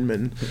a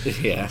lineman.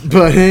 Yeah.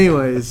 But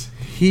anyways,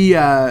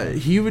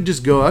 he would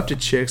just go up to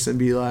chicks and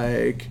be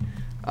like,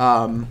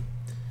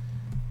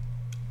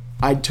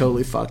 I'd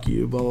totally fuck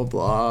you, blah, blah,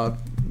 blah,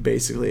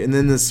 basically. And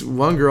then this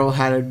one girl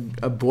had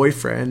a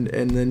boyfriend,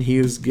 and then he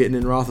was getting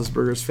in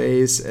Roethlisberger's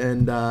face,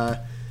 and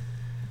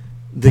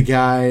the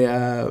guy,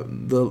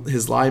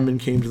 his lineman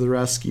came to the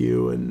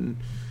rescue and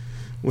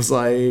was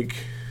like,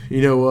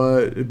 you know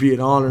what, it'd be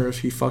an honor if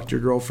he fucked your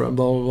girlfriend,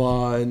 blah, blah,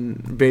 blah.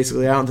 And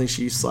basically, I don't think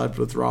she slept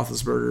with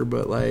Roethlisberger,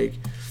 but, like,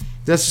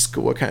 that's just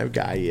what kind of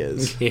guy he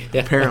is. Yeah.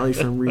 Apparently,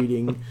 from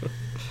reading.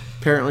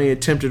 Apparently,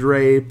 attempted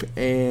rape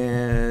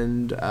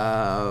and,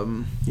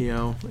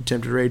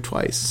 attempted rape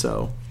twice.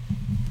 So,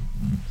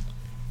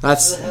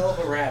 that's a hell of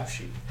a rap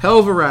sheet. Hell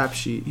of a rap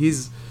sheet.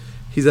 He's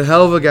a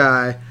hell of a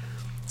guy.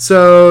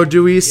 So,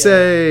 do we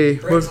say...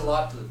 brings a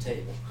lot to the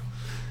table.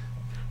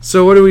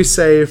 So what do we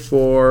say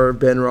for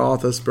Ben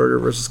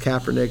Roethlisberger versus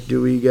Kaepernick?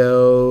 Do we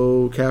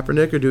go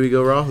Kaepernick or do we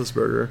go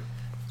Roethlisberger?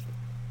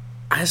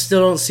 I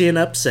still don't see an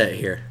upset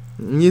here.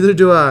 Neither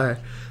do I.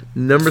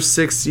 Number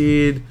 6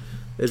 seed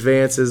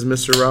advances.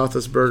 Mr.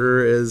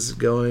 Roethlisberger is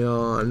going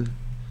on.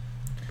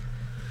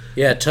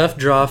 Yeah, tough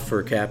draw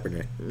for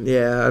Kaepernick.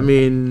 Yeah, I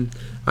mean,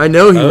 I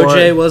know he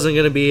OJ wasn't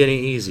going to be any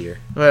easier.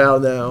 Well,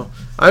 no.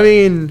 I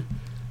mean,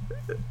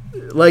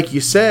 like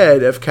you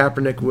said, if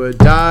Kaepernick would have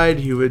died,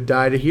 he would have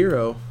died a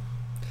hero.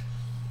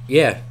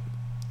 Yeah,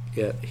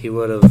 he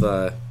would have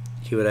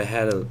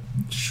had a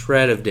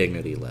shred of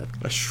dignity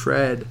left. A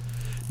shred.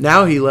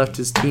 Now he left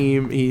his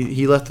team.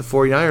 He left the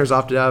 49ers,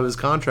 opted out of his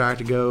contract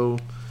to go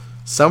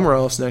somewhere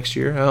else next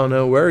year. I don't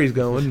know where he's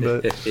going,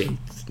 but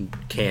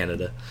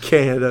Canada,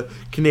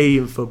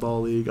 Canadian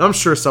Football League. I'm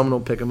sure someone will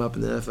pick him up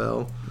in the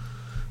NFL.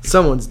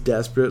 Someone's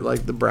desperate,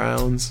 like the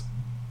Browns.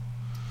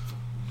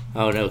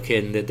 Oh, no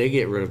kidding. Did they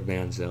get rid of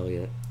Manziel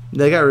yet?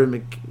 They got rid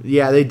of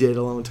yeah, they did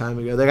a long time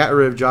ago. They got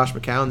rid of Josh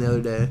McCown the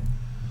other day.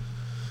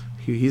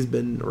 He's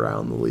been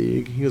around the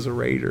league. He was a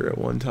Raider at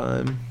one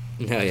time.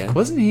 Oh, yeah.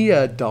 Wasn't he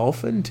a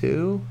Dolphin,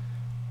 too?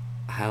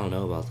 I don't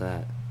know about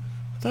that.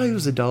 I thought he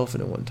was a Dolphin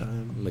at one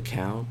time.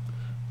 McCown?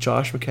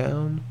 Josh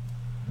McCown?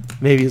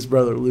 Maybe his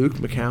brother Luke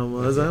McCown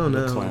was. I don't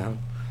know.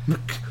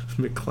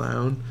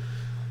 McClown.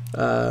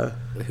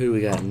 Who do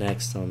we got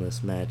next on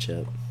this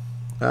matchup?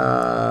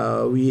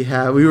 We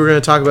were going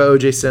to talk about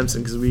O.J.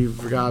 Simpson because we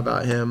forgot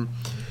about him.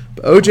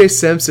 But O.J.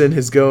 Simpson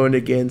is going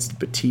against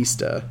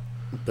Batista.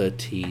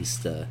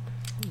 He's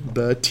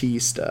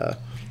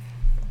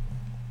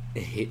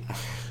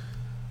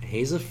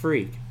a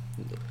freak,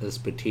 this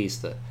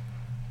Batista.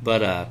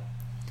 But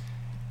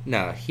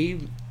no,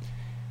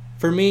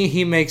 for me,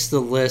 he makes the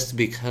list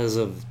because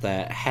of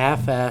that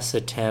half-ass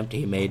attempt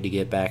he made to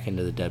get back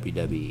into the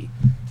WWE.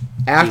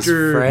 He's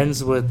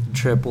friends with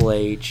Triple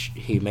H.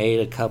 He made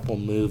a couple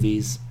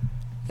movies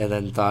and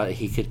then thought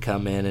he could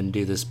come in and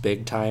do this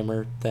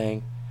big-timer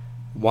thing.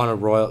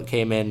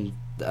 Came in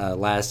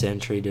last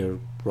entry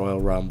to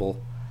Royal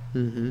Rumble,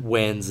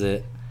 wins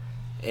it,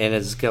 and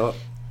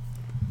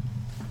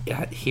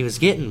he was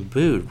getting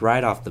booed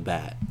right off the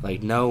bat.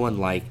 Like, no one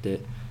liked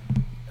it.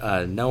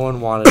 No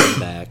one wanted him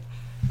back.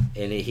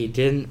 And he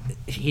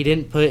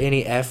didn't put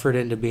any effort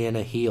into being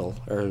a heel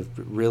or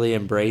really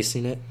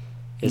embracing it.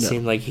 It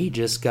seemed like he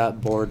just got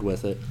bored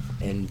with it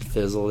and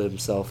fizzled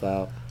himself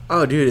out.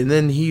 Oh, dude! And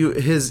then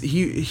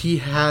he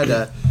had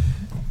a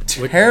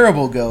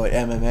terrible go at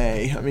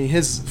MMA. I mean,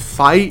 his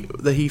fight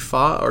that he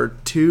fought, or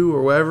two,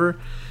 or whatever,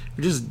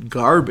 were just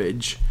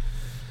garbage.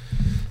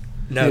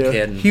 No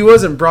kidding. He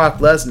wasn't Brock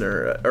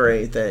Lesnar or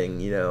anything,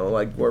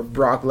 like where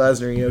Brock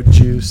Lesnar,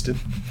 juiced and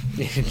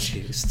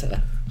juiced.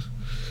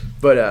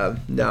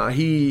 But no,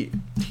 he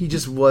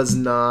just was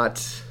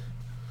not.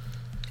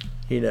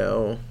 He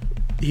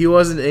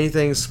wasn't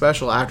anything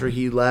special after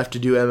he left to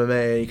do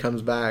MMA, and he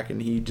comes back, and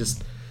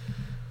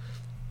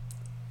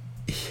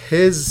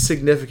his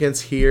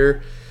significance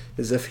here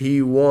is if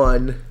he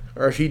won,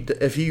 or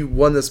if he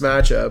won this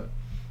matchup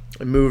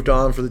and moved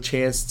on for the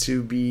chance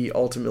to be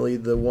ultimately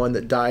the one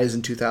that dies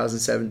in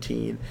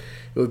 2017,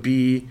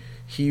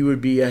 he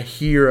would be a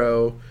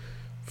hero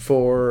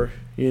for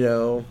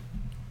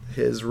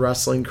his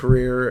wrestling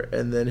career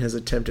and then his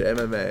attempt at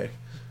MMA.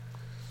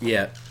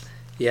 Yeah,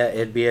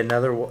 it'd be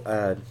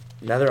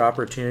another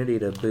opportunity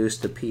to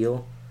boost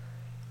appeal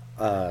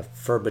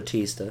for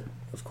Batista,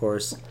 of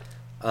course,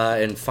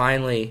 and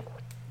finally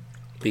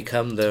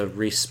become the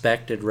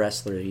respected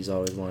wrestler he's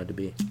always wanted to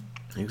be.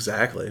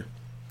 Exactly.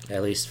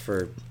 At least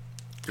for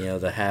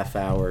the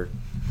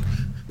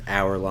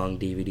hour-long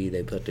DVD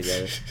they put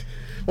together.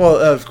 Well,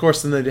 of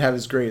course, then they'd have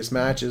his greatest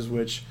matches,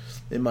 which,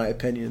 in my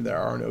opinion, there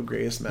are no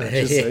greatest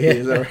matches.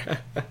 So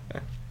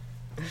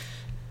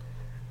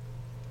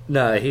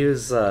No, he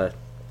was.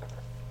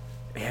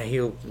 He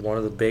was one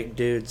of the big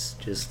dudes,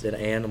 just an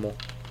animal.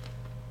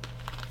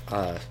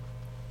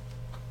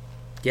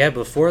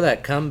 Before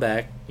that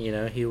comeback, he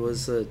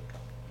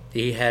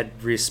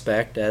had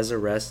respect as a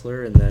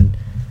wrestler, and then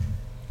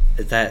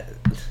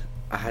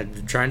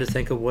I'm trying to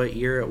think of what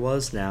year it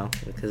was now,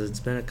 because it's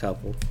been a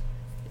couple,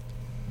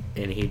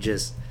 and he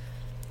just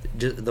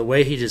the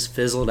way he just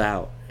fizzled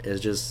out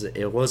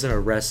it wasn't a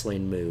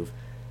wrestling move.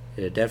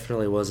 It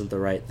definitely wasn't the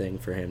right thing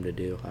for him to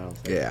do, I don't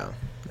think. Yeah,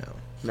 no.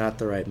 Not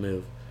the right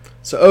move.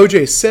 So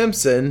O.J.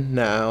 Simpson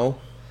now.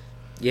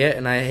 Yeah,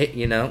 and I hate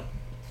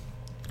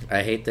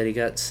that he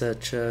got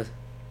such a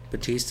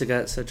Batista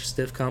got such a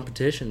stiff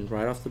competition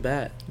right off the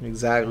bat.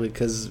 Exactly,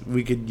 because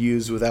we could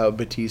use without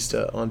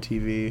Batista on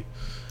TV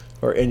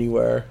or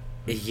anywhere.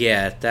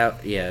 Yeah,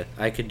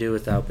 I could do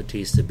without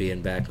Batista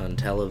being back on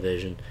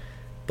television.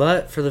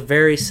 But for the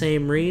very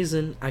same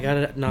reason, I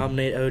gotta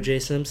nominate O.J.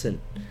 Simpson.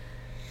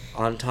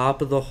 On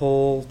top of the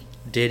whole,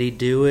 did he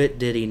do it,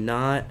 did he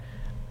not?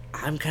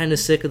 I'm kind of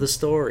sick of the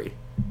story.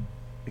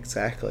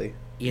 Exactly.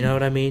 You know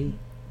what I mean?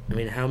 I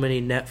mean, how many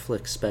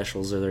Netflix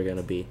specials are there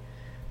gonna be?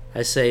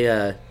 I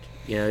say,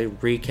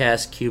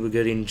 recast Cuba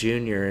Gooding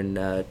Jr.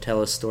 and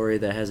tell a story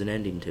that has an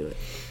ending to it.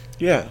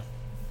 Yeah.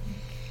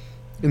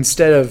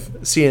 Instead of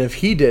seeing if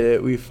he did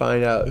it, we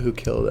find out who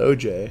killed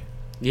OJ.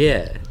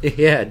 Yeah,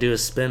 do a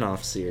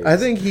spin-off series. I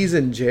think he's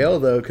in jail,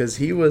 though, because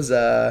he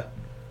got...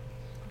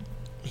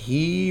 I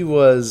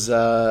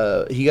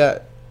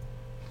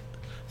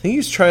think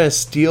he's trying to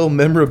steal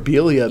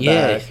memorabilia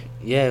back.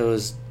 Yeah, it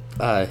was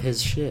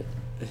his shit.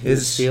 He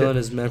was stealing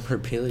his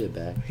memorabilia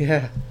back.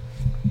 Yeah.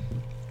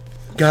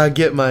 Gotta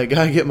get my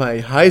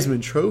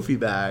Heisman Trophy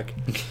back.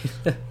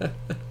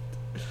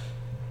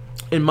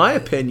 In my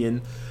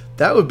opinion,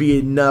 that would be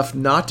enough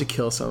not to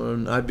kill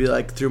someone. I'd be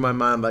like, through my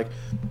mind, like,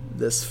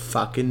 this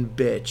fucking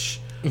bitch,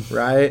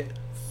 right?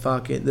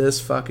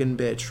 This fucking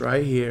bitch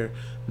right here.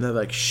 And they're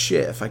like,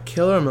 shit, if I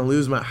kill her, I'm gonna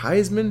lose my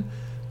Heisman?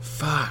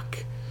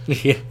 Fuck.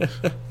 Yeah.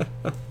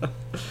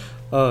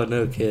 Oh,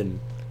 no kidding.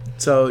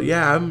 So,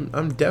 yeah,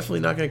 I'm definitely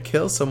not gonna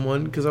kill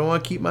someone because I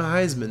want to keep my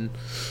Heisman.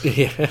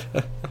 Yeah.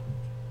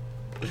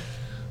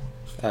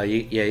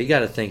 You got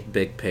to think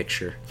big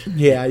picture.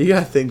 Yeah, you got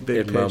to think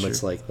big picture. In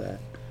moments like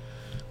that.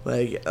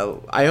 Like,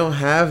 I don't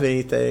have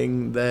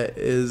anything that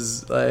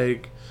is,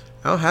 like...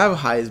 I don't have a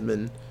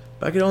Heisman.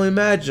 But I can only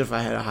imagine if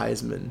I had a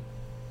Heisman.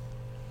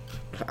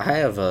 I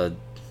have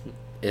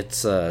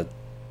it's a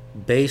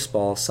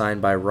baseball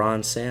signed by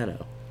Ron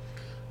Santo.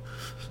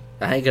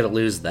 I ain't going to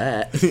lose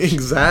that.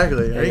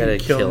 Exactly. I ain't going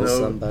to kill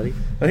somebody.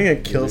 I ain't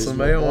going to kill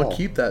somebody. I don't want to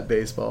keep that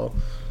baseball.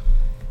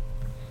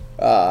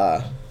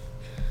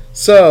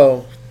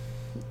 So,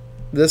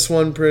 this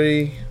one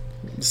pretty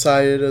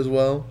decided as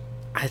well?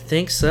 I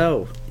think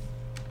so.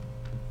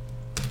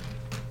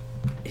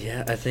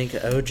 Yeah, I think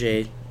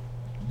OJ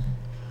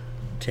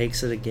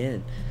takes it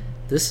again.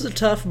 This is a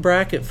tough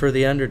bracket for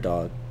the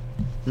underdog.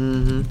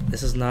 Mm-hmm.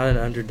 This is not an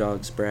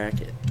underdog's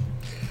bracket.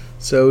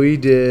 So we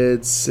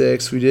did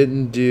 6. We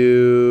didn't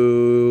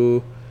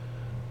do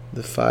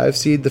the 5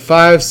 seed. The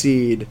 5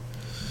 seed.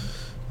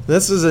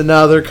 This is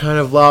another kind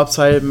of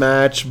lopsided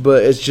match,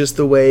 but it's just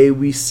the way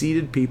we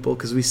seeded people,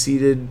 because we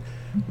seeded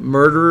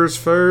murderers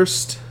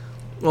first.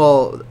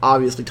 Well,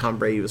 obviously Tom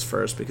Brady was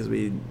first because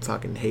we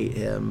fucking hate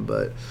him,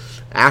 but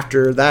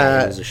after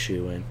that... He was a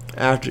shoo-in.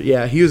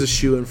 He was a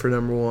shoo-in for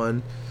number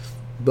 1.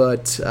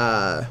 But,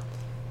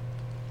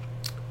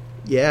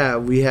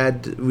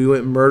 we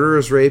went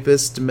murderers,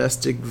 rapists,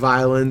 domestic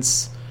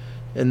violence,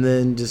 and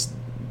then just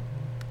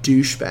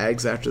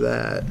douchebags after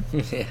that.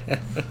 Yeah.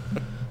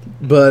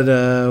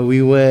 But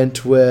we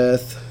went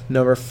with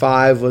number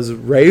 5 was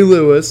Ray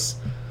Lewis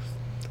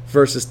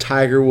versus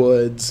Tiger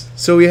Woods.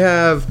 So we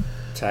have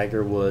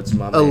Tiger Woods,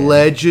 my man.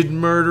 Alleged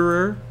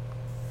murderer,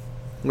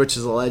 which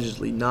is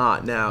allegedly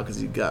not now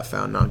because he got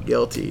found not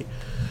guilty.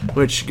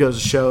 Which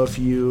goes to show if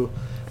you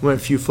win a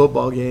few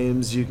football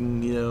games, you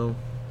can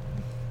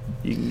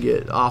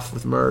get off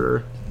with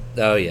murder.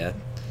 Oh yeah.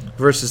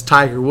 Versus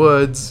Tiger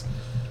Woods,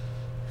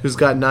 who's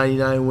got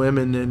 99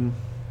 women and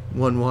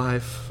 1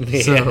 wife.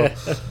 So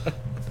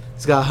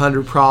he's got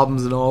 100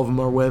 problems and all of them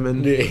are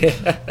women.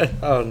 Yeah.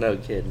 Oh, no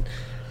kidding.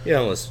 You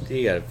got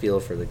to feel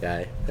for the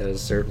guy at a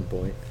certain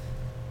point.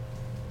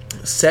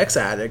 Sex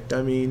addict.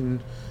 I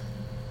mean,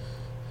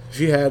 if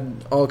you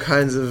had all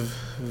kinds of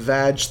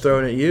vag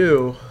thrown at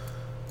you.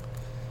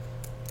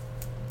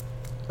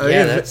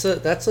 That's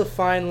a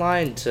fine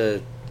line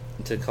to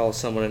call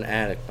someone an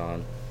addict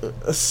on.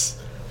 I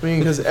mean,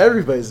 because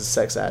everybody's a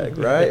sex addict,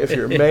 right? If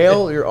you're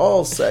male, you're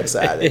all sex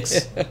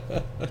addicts.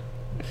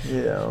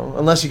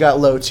 Unless you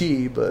got low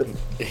T, but...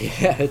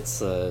 Yeah,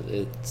 it's a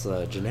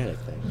genetic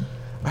thing.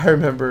 I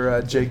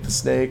remember Jake the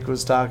Snake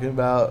was talking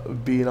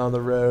about being on the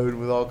road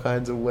with all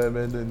kinds of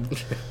women,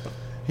 and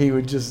he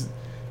would just,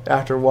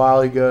 after a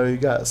while, he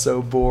got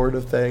so bored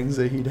of things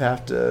that he'd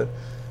have to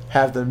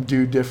have them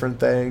do different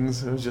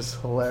things. It was just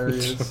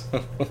hilarious.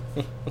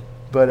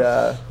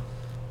 But,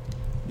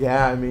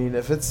 yeah, I mean,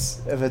 if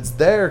it's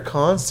there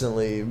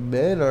constantly,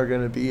 men are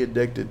going to be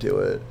addicted to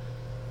it,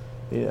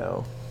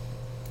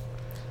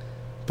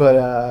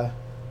 But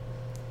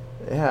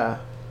yeah,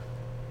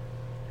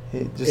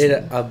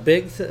 a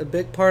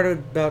big part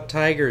about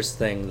Tiger's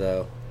thing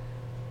though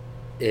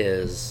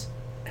is,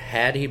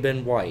 had he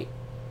been white,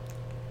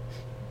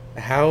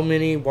 how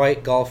many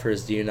white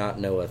golfers do you not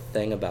know a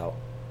thing about?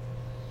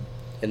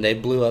 And they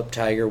blew up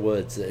Tiger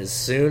Woods as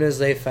soon as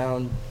they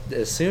found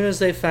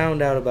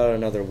out about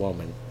another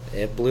woman.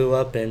 It blew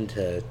up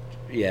into,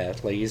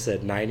 like you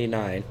said,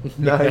 99.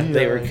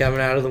 They were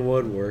coming out of the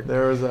woodwork.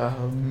 There was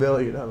 1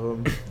 million of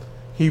them.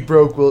 He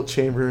broke Wilt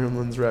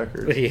Chamberlain's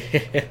record.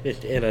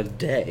 In a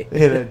day.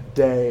 In a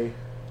day.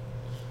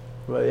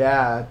 But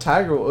yeah,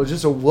 Tiger was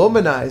just a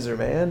womanizer,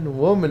 man.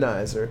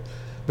 Womanizer.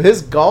 But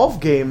his golf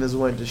game has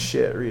went to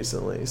shit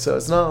recently. So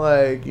it's not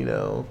like,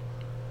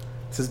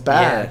 it's his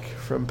back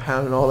from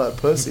pounding all that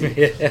pussy.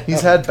 Yeah,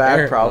 he's had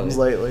back problems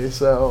lately,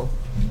 so.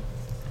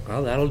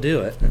 Well, that'll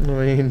do it. I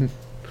mean,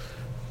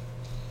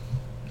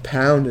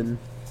 Pound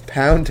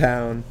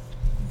Town.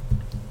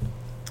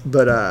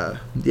 But,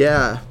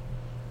 yeah.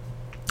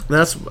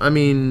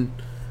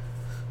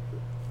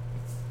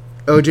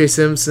 O.J.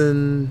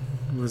 Simpson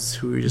was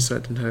who we just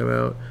started to talk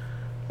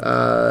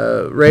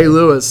about. Ray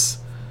Lewis.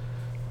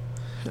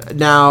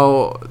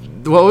 Now,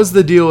 what was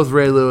the deal with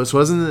Ray Lewis?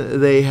 Wasn't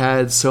they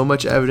had so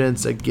much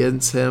evidence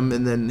against him,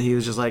 and then he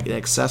was just like an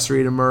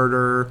accessory to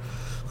murder?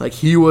 Like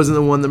he wasn't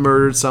the one that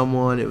murdered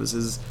someone. It was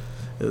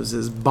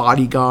his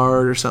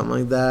bodyguard or something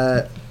like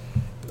that.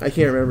 I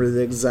can't remember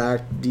the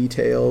exact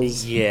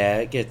details.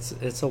 Yeah,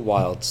 it's a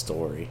wild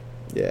story.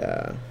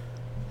 Yeah.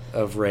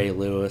 Of Ray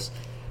Lewis.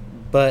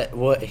 But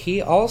what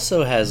he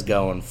also has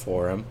going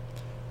for him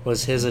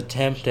was his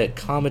attempt at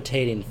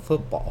commentating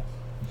football.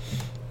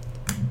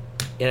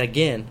 And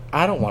again,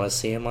 I don't want to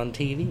see him on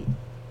TV.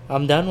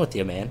 I'm done with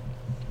you, man.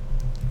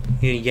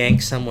 You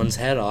yank someone's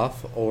head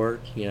off or,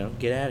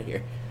 get out of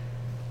here.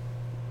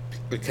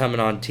 You're coming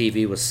on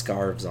TV with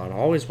scarves on.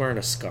 Always wearing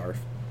a scarf.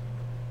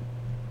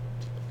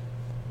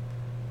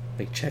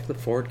 Like, check the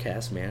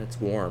forecast, man.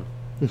 It's warm.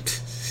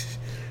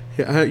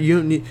 Yeah,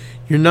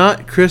 you're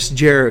not Chris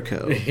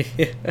Jericho.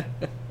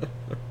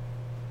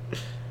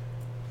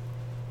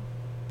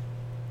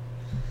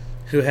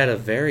 Who had a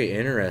very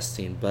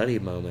interesting buddy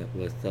moment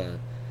with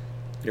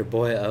your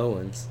boy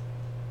Owens.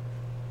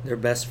 They're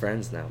best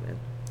friends now, man.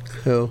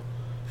 Who?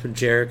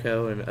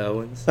 Jericho and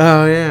Owens.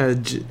 Oh, yeah.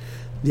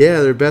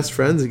 Yeah, they're best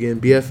friends again.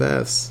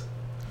 BFFs.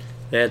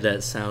 They had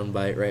that sound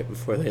bite right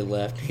before they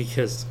left. He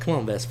goes, "Come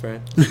on, best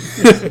friend."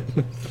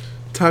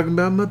 Talking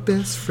about my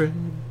best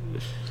friend.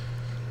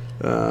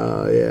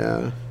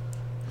 Yeah.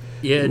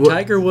 Yeah,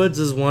 Tiger Woods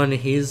is one.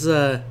 He's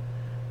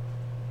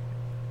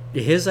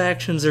his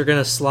actions are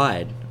gonna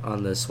slide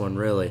on this one,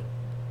 really.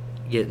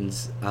 Getting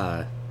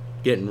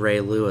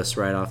Ray Lewis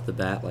right off the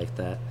bat like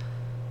that.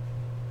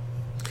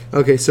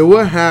 Okay, so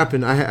what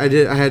happened? I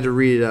had to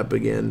read it up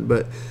again,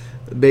 but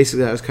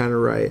basically that was kind of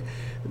right.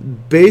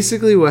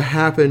 Basically, what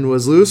happened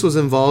was Lewis was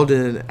involved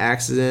in an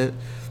accident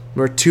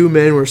where two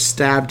men were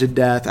stabbed to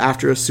death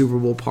after a Super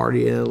Bowl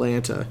party in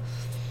Atlanta.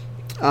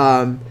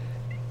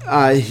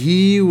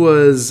 He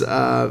was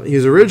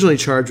originally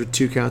charged with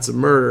 2 counts of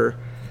murder,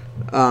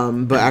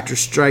 but after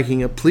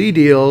striking a plea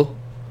deal,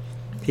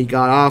 he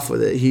got off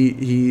with it.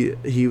 He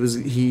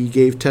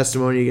gave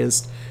testimony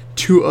against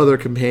 2 other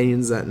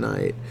companions that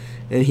night,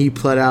 and he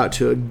pled out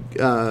to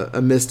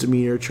a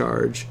misdemeanor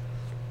charge.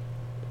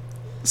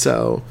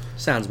 So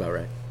sounds about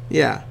right.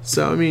 Yeah.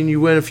 So I mean,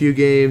 you win a few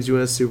games, you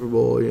win a Super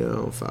Bowl,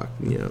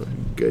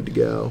 good to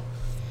go.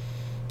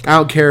 I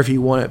don't care if he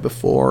won it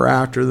before or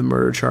after the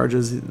murder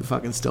charges. He's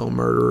fucking still a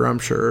murderer, I'm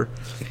sure.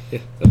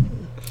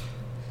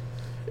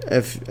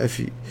 If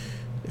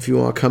you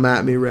want to come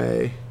at me,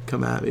 Ray,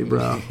 come at me,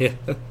 bro.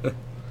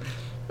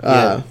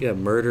 Yeah,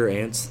 murder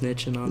and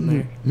snitching on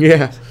there.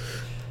 Yeah.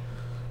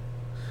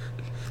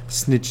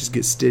 Snitches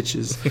get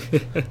stitches.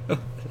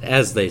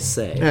 As they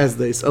say.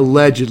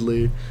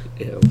 Allegedly.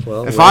 Yeah,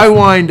 well, if I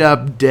wind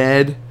up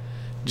dead,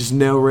 just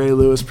know Ray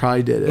Lewis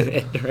probably did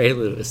it. Ray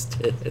Lewis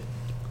did it.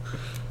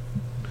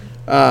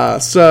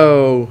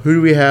 So, who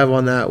do we have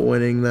on that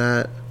winning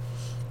that?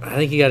 I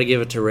think you got to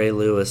give it to Ray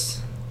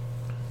Lewis.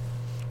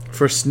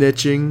 For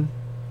snitching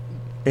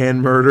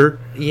and murder?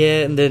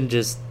 Yeah, and then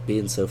just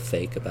being so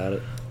fake about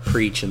it.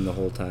 Preaching the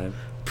whole time.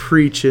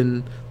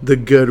 Preaching the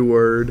good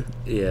word.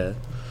 Yeah.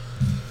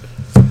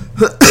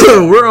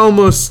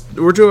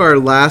 We're to our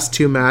last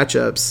 2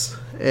 matchups,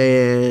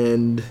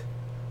 and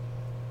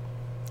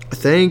I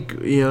think,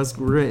 we're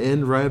going to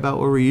end right about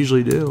where we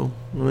usually do.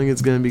 I think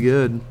it's going to be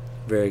good.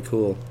 Very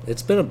cool.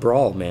 It's been a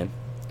brawl, man.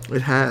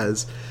 It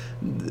has.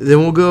 Then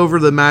we'll go over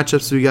the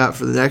matchups we got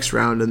for the next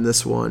round in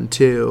this one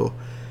too,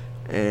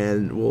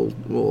 and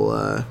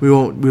we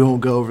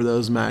won't go over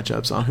those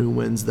matchups on who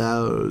wins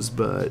those,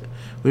 but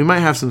we might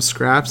have some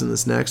scraps in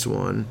this next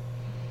one.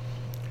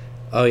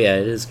 Oh yeah,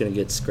 it is going to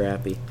get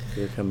scrappy.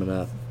 You're coming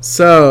up.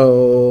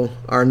 So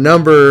our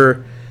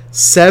number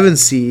 7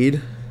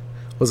 seed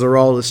was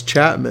Aroldis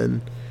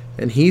Chapman,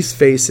 and he's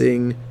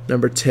facing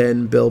number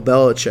 10 Bill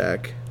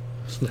Belichick.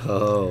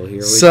 Oh, here we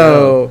go.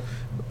 So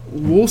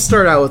we'll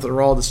start out with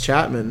Aroldis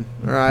Chapman,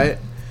 all right?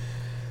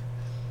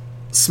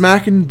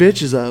 Smacking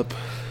bitches up.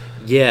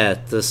 Yeah,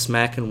 the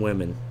smacking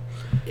women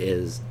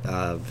is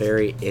a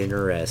very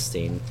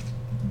interesting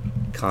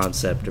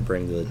concept to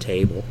bring to the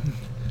table.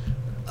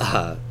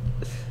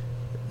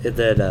 And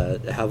then,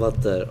 how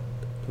about the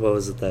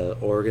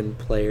organ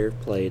player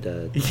played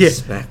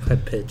Smack My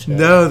Bitch Up?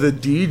 No, the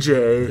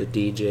DJ.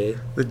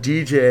 The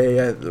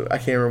DJ. I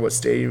can't remember what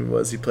stadium it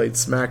was. He played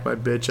Smack My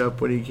Bitch Up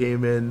when he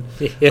came in.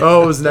 Yeah.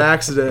 Oh, it was an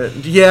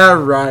accident. Yeah,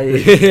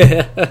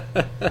 right.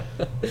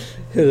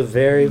 A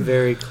very,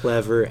 very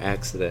clever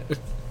accident.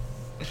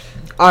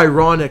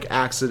 Ironic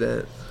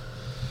accident.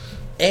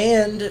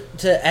 And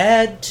to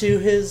add to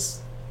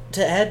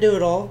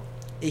it all,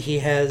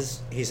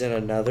 he's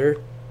another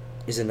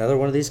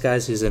one of these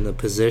guys who's in a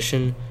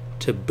position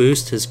to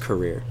boost his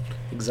career.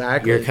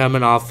 Exactly. You're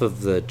coming off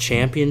of the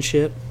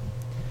championship.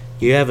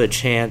 You have a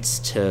chance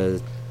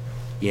to,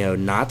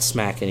 not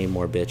smack any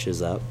more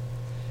bitches up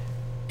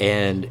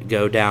and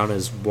go down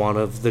as one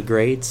of the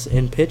greats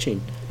in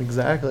pitching.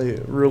 Exactly.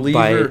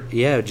 Reliever.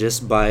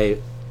 Just by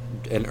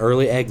an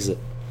early exit.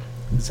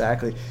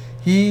 Exactly.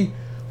 He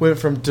went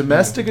from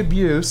domestic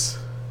abuse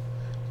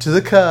to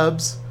the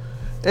Cubs.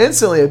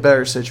 Instantly a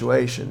better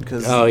situation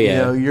because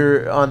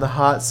you're on the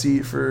hot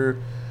seat for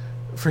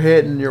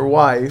hitting your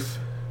wife,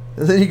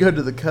 and then you go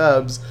to the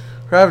Cubs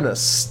for having a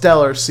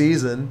stellar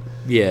season.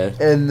 Yeah.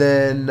 And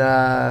then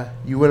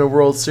you win a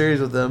World Series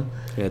with them.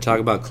 Yeah, talk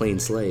about clean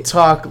slate.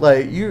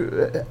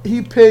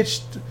 He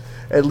pitched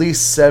at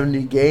least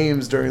 70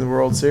 games during the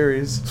World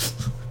Series.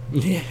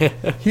 Yeah.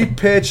 He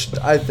pitched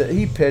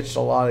a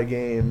lot of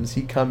games.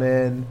 He come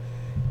in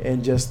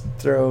and just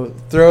throw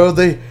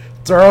the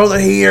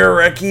heat,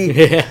 Ricky.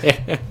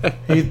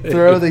 He'd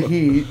throw the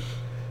heat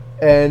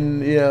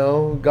and,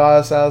 got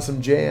us out of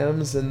some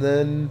jams, and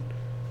then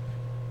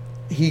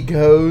he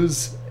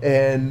goes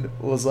and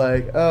was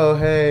like, oh,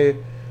 hey,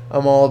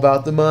 I'm all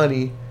about the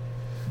money.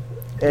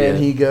 And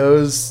he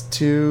goes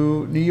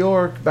to New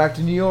York, back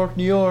to New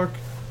York.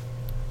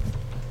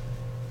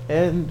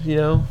 And,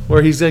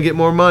 where he's going to get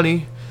more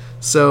money.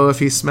 So if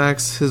he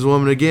smacks his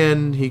woman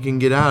again, he can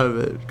get out of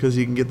it because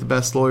he can get the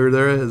best lawyer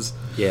there is.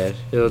 Yeah,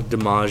 he'll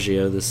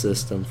DiMaggio the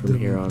system from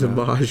here on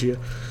DiMaggio.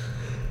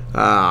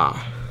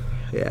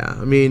 Yeah.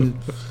 I mean,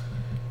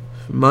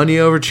 money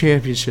over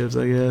championships,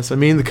 I guess. I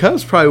mean, the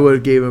Cubs probably would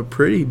have gave him a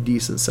pretty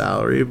decent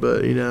salary,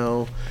 but,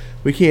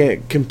 we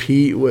can't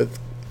compete with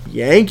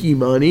Yankee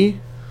money.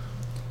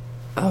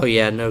 Oh,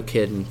 yeah, no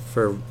kidding.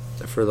 For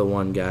the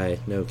one guy,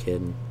 no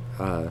kidding.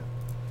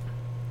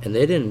 And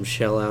they didn't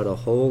shell out a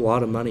whole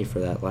lot of money for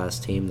that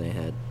last team they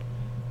had.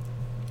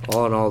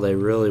 All in all, they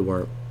really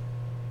weren't.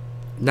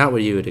 Not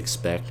what you would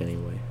expect,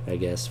 anyway, I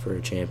guess, for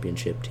a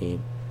championship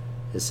team.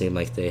 It seemed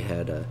like they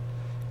had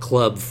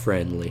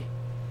club-friendly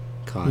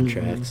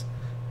contracts.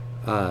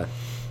 That's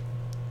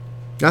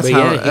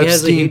how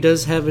Epstein.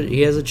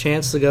 He has a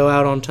chance to go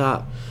out on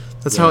top.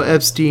 That's how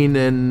Epstein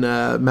and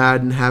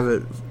Madden have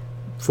it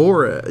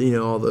for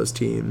all those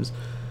teams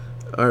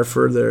are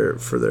for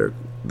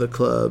the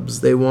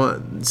clubs. They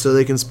want so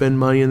they can spend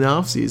money in the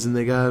offseason.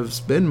 They gotta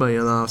spend money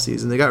in the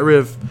offseason. They got rid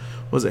of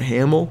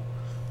Hamill?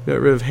 Got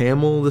rid of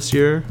Hamill this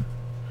year.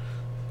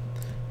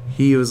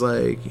 He was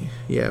like,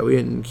 yeah, we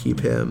didn't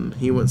keep him.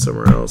 He went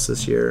somewhere else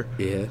this year.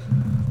 Yeah.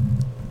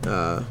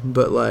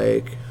 But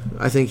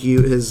I think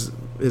his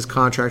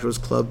contract was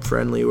club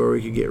friendly where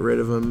we could get rid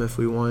of him if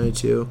we wanted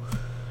to.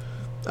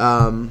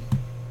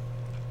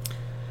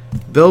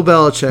 Bill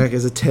Belichick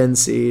is a 10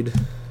 seed.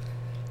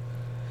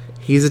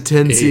 He's a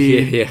 10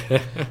 seed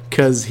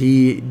because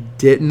he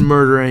didn't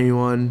murder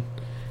anyone.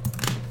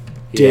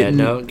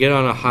 Don't get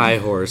on a high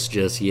horse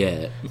just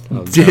yet.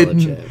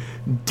 Belichick.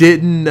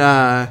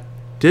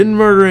 Didn't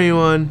murder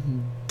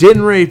anyone.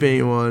 Didn't rape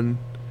anyone.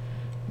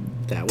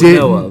 That we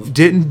know of.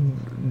 Didn't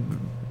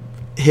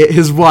hit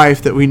his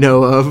wife that we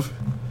know of.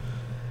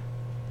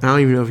 I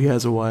don't even know if he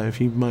has a wife.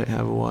 He might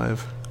have a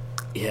wife.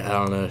 Yeah, I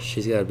don't know.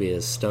 She's got to be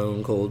a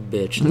stone cold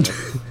bitch.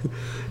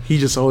 He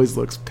just always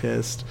looks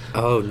pissed.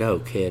 Oh, no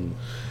kidding.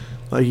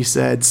 Like you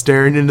said,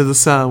 staring into the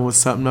sun with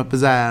something up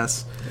his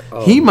ass.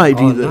 Oh, he might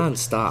be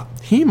nonstop.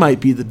 He might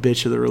be the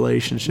bitch of the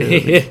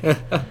relationship.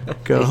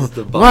 Go.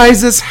 The Why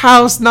is this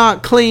house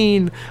not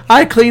clean?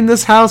 I clean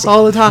this house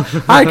all the time.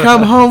 I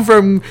come home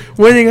from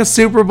winning a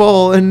Super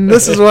Bowl, and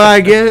this is what I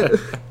get.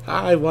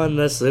 I won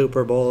the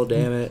Super Bowl,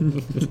 damn it.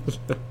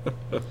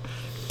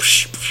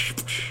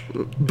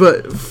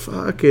 But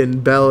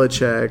fucking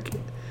Belichick,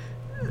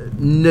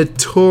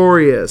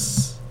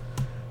 notorious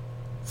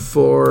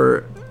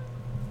for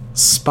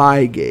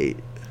Spygate.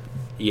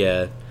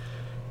 Yeah,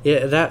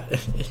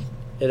 that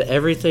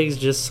everything's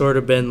just sort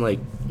of been like,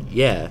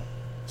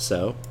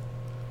 so.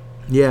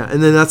 Yeah,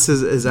 and then that's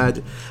his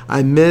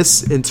I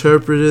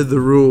misinterpreted the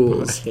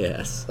rules.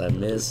 Yes, I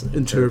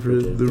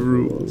misinterpreted the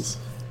rules.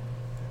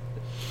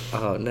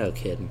 Oh, no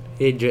kidding.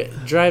 It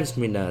drives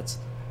me nuts.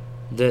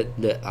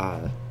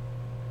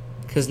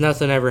 Because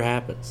nothing ever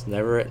happens.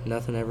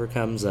 Nothing ever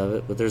comes of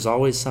it, but there's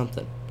always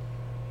something.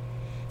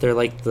 They're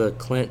like the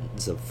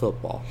Clintons of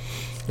football.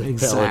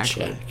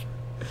 Exactly. Belichick.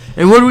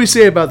 And what do we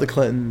say about the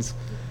Clintons?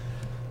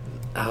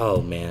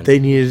 Oh, man. They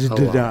needed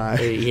to die.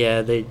 They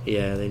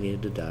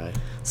needed to die.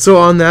 So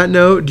on that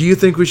note, do you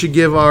think we should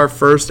give our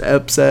first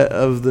upset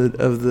of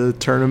the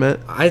tournament?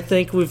 I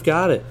think we've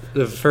got it.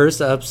 The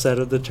first upset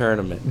of the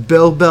tournament.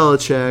 Bill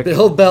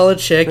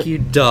Belichick, you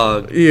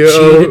dog.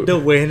 Cheated to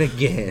win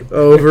again.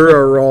 Over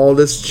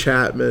Aroldis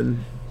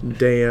Chapman.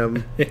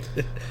 Damn.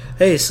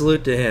 Hey,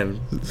 salute to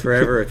him.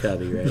 Forever a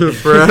Cubby, right?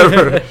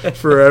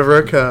 forever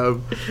a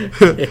Cub.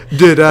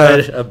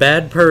 A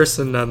bad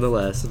person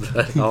nonetheless,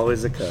 but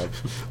always a Cub.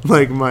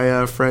 Like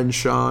my friend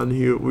Sean,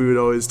 we would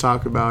always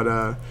talk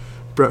about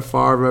Brett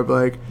Favre. I'd be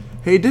like,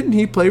 hey, didn't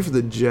he play for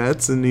the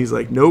Jets? And he's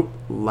like, nope,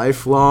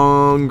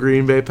 lifelong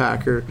Green Bay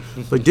Packer.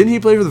 Like, didn't he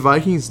play for the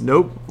Vikings?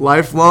 Nope,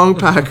 lifelong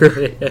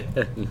Packer.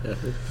 No,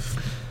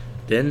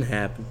 didn't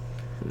happen.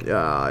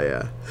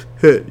 Yeah.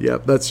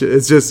 Yep,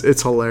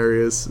 it's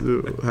hilarious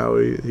how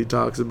he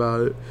talks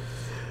about it.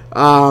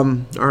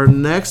 Our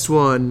next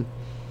one,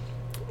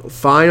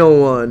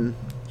 final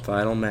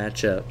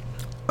matchup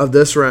of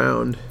this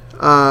round.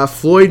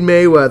 Floyd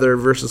Mayweather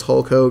versus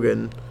Hulk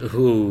Hogan.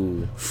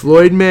 Ooh.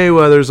 Floyd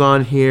Mayweather's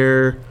on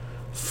here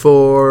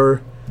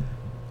for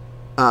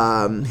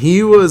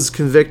he was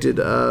convicted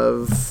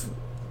of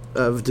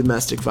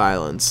domestic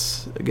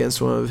violence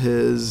against one of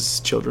his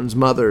children's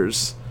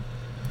mothers.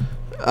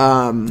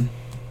 I've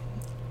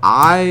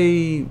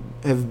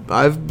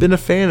been a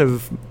fan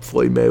of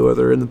Floyd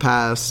Mayweather in the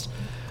past,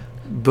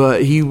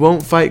 but he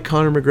won't fight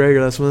Conor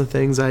McGregor. That's one of the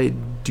things I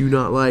do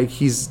not like.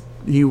 He's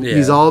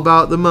all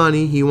about the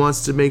money. He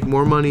wants to make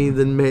more money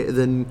than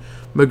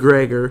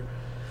McGregor.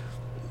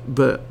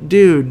 But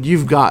dude,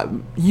 you've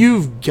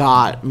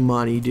got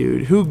money,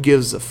 dude. Who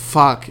gives a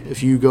fuck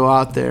if you go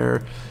out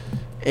there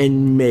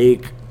and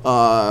make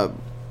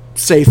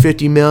say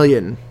 $50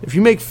 million? If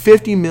you make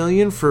 $50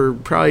 million for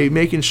probably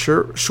making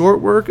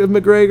short work of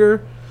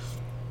McGregor,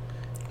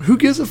 who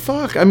gives a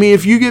fuck? I mean,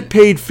 if you get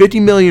paid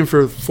 $50 million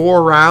for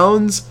 4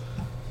 rounds,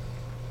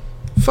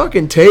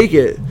 fucking take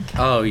it.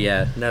 Oh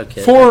yeah, no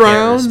kidding. 4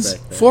 rounds.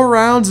 4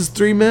 rounds is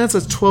 3 minutes.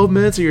 That's 12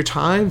 minutes of your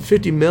time.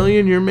 $50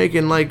 million. You're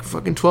making like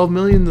fucking $12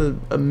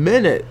 million a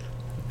minute.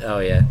 Oh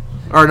yeah.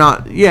 Or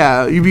not?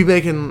 Yeah, you'd be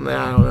making.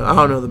 I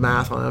don't know the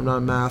math on it. I'm not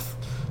a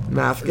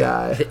math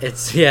guy.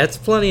 It's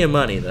plenty of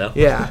money though.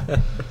 Yeah.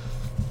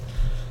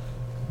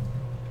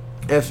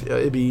 If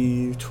it'd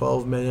be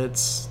 12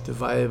 minutes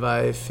divided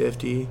by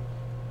 50,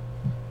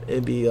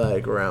 it'd be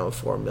like around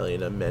 $4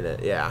 million a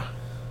minute. Yeah,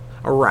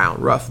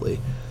 around roughly.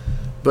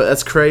 But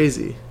that's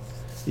crazy.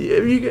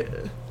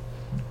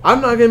 I'm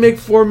not gonna make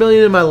 $4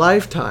 million in my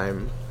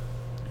lifetime.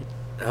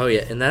 Oh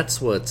yeah, and that's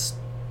what's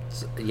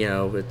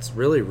it's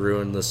really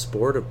ruined the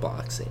sport of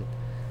boxing.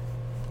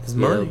 It's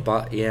money.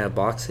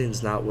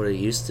 Boxing's not what it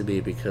used to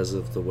be because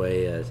of the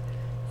way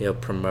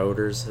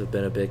promoters have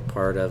been a big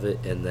part of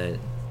it, and then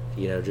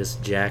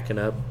just jacking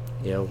up.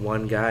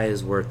 One guy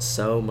is worth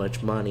so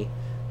much money,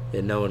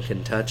 and no one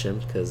can touch him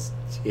because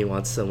he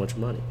wants so much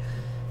money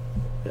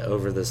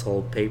over this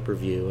whole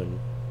pay-per-view, and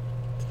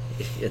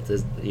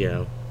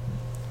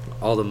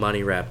all the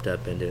money wrapped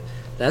up into it.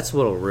 That's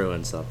what'll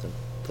ruin something.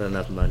 Put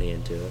enough money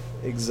into it.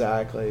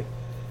 Exactly.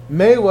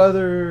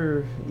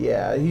 Mayweather,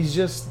 yeah, he's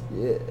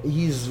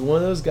one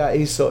of those guys.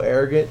 He's so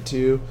arrogant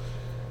too,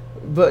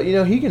 but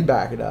he can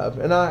back it up.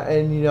 And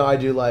I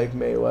do like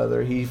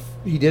Mayweather.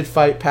 He did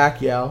fight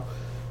Pacquiao,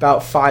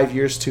 about 5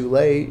 years too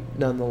late,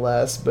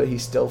 nonetheless. But he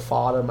still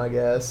fought him, I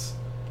guess.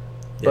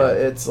 Yeah. But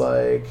it's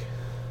like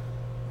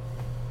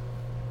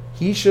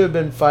he should have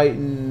been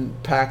fighting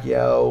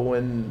Pacquiao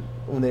when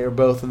they were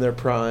both in their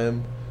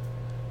prime,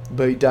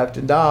 but he ducked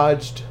and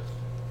dodged.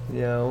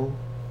 Yeah.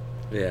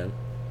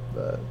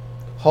 But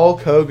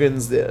Hulk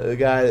Hogan's the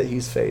guy that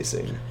he's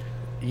facing.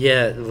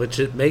 Yeah, which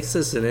it makes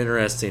this an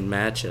interesting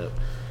matchup.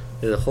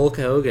 The Hulk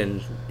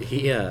Hogan,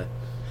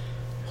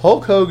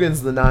 Hulk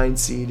Hogan's the 9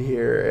 seed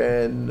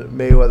here, and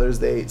Mayweather's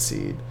the 8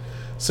 seed.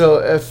 So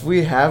if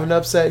we have an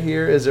upset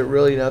here, is it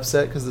really an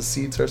upset because the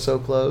seeds are so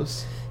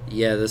close?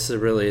 Yeah, this is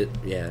really,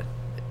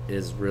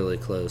 is really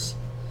close.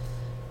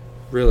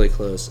 Really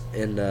close.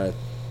 And,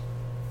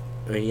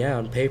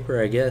 on paper,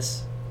 I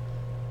guess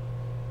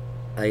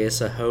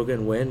a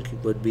Hogan win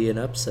would be an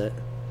upset.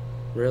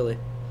 Really.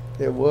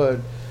 It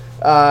would.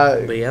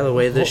 But the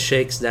way this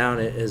shakes down,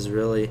 it is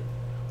really...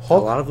 a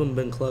lot of them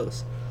been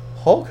close.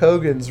 Hulk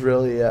Hogan's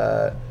really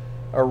a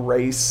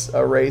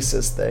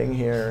racist thing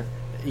here.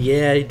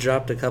 Yeah, he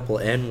dropped a couple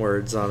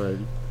N-words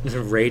on a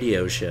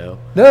radio show.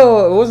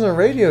 No, it wasn't a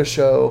radio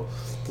show.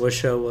 What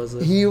show was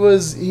it? He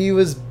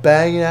was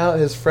banging out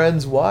his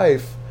friend's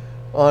wife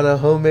on a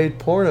homemade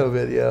porno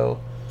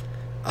video.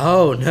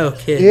 Oh, no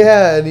kidding.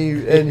 Yeah,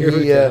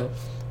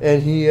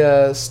 and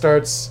he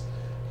starts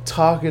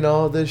talking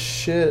all this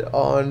shit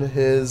on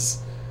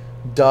his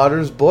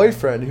daughter's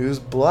boyfriend, who's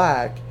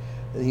black,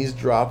 and he's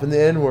dropping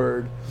the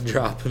N-word.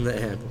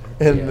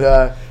 And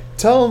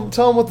tell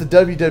him what the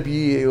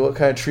WWE, what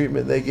kind of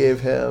treatment they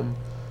gave him.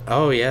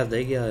 Oh yeah,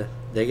 they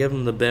gave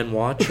him the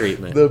Benoit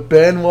treatment. The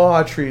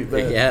Benoit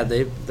treatment. Yeah,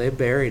 they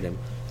buried him.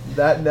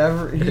 That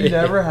never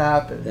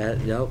happened.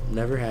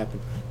 Never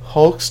happened.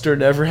 Hulkster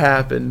never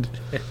happened.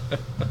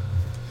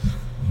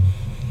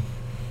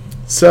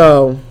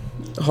 So,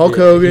 Hulk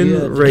Hogan,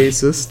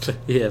 racist.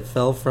 Yeah,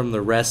 fell from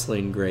the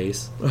wrestling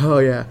grace. Oh,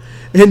 yeah.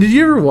 And did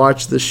you ever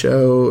watch the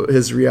show,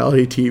 his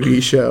reality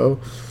TV show?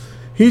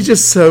 He's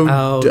just so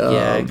dumb.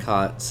 Yeah, I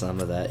caught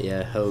some of that.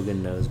 Yeah,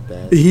 Hogan knows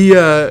best.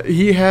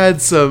 He had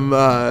some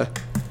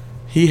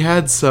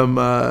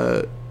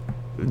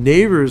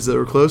neighbors that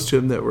were close to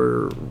him that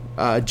were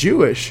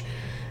Jewish,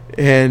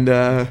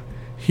 and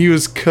he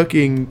was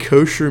cooking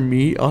kosher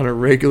meat on a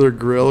regular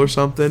grill or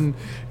something.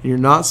 You're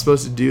not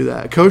supposed to do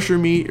that. Kosher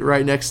meat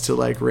right next to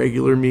like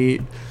regular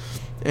meat.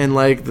 And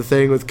like the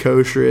thing with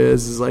kosher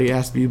is like it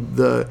has to be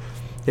you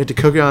have to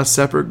cook it on a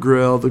separate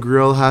grill. The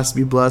grill has to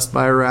be blessed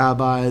by a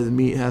rabbi. The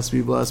meat has to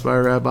be blessed by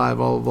a rabbi.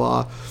 Blah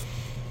blah blah.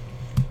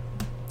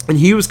 And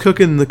he was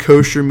cooking the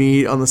kosher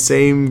meat on the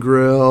same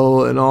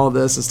grill and all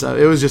this and stuff.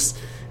 It was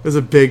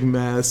a big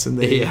mess.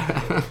 And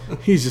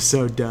he's just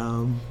so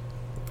dumb.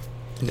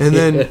 And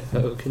then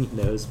Hogan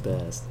knows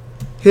best.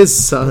 His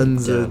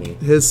son's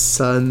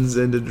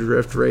into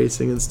drift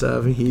racing and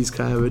stuff, and he's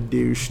kind of a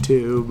douche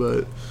too.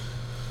 But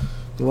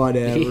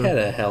whatever. He had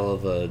a hell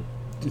of a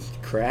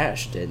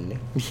crash, didn't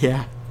he?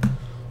 Yeah.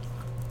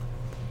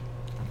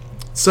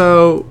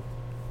 So,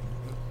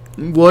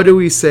 what do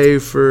we say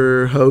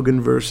for Hogan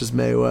versus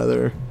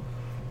Mayweather?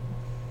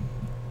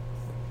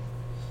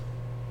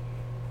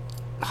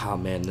 Oh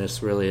man,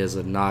 this really is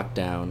a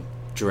knockdown,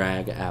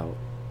 drag out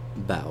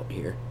bout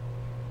here.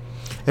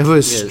 If it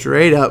was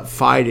straight up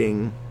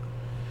fighting,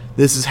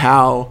 this is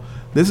how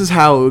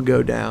it would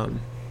go down.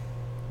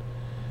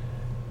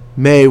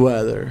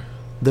 Mayweather,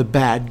 the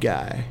bad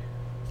guy,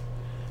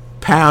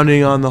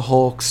 pounding on the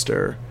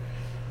Hulkster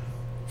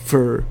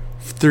for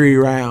 3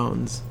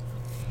 rounds.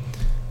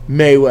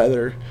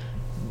 Mayweather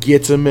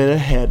gets him in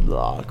a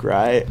headlock,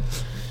 right?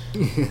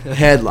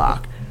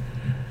 Headlock.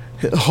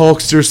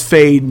 Hulkster's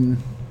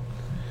fading.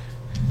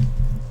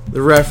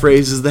 The ref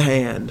raises the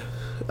hand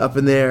up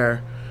in the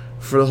air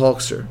for the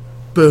Hulkster.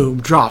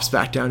 Boom, drops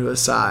back down to his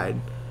side.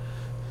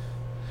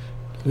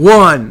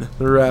 1,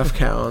 the ref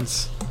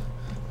counts.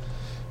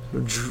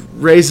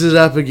 Raises it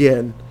up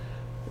again.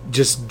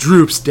 Just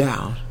droops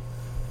down.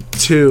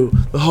 2,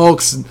 the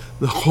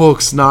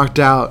Hulk's knocked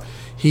out.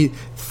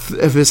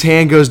 If his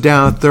hand goes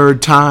down a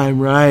 3rd time,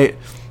 right,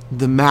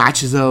 the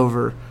match is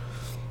over.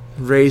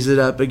 Raise it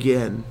up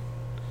again.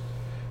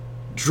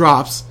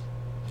 Drops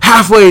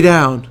halfway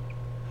down.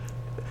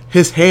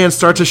 His hands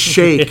start to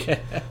shake.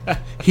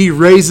 He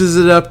raises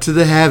it up to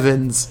the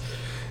heavens.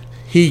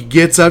 He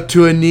gets up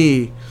to a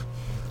knee.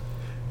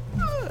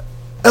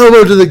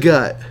 Elbow to the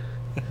gut.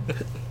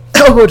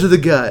 Elbow to the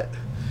gut.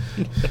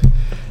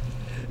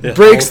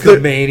 Breaks the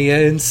mania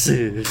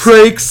ensues.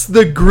 Breaks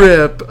the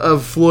grip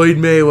of Floyd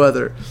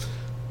Mayweather.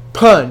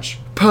 Punch,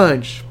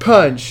 punch,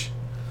 punch.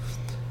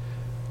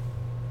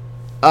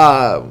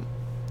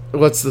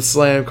 What's the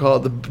slam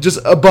called? Just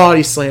a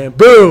body slam.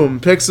 Boom!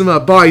 Picks him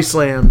up. Body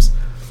slams.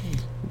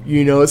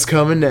 You know what's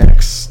coming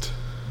next.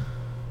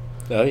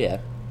 Oh, yeah.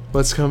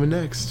 What's coming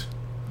next?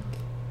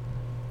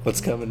 What's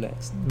coming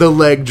next? The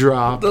leg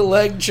drop. The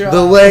leg drop.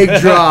 The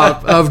leg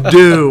drop of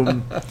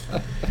doom.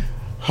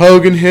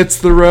 Hogan hits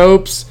the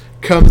ropes,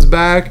 comes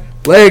back,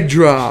 leg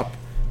drop.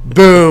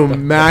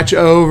 Boom. Match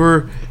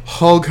over.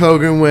 Hulk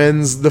Hogan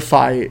wins the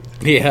fight.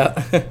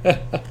 Yeah.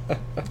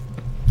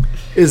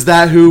 Is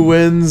that who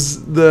wins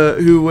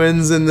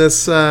in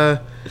this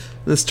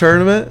this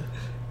tournament?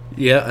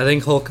 Yeah, I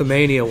think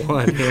Hulkamania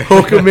won here.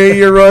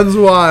 Hulkamania runs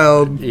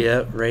wild.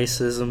 Yep,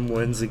 racism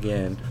wins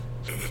again.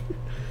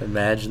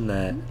 Imagine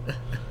that.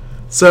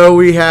 So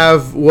we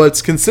have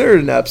what's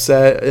considered an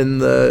upset in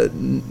the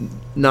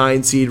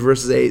 9 seed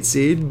versus 8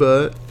 seed,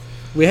 but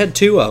we had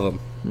 2 of them.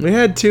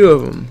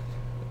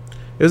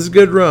 It was a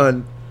good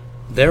run.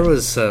 There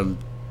was some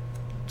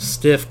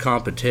stiff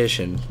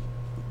competition.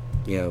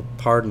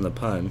 Pardon the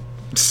pun.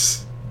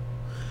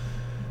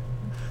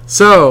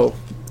 So,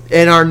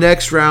 in our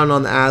next round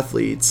on the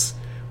athletes,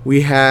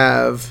 we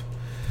have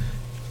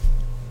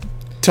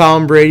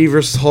Tom Brady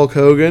versus Hulk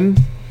Hogan.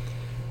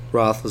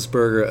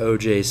 Roethlisberger,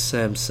 O.J.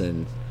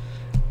 Simpson.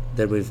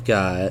 Then we've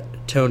got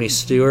Tony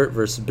Stewart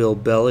versus Bill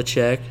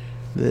Belichick.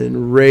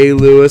 Then Ray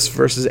Lewis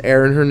versus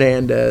Aaron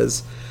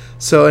Hernandez.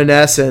 So, in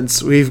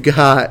essence, we've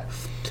got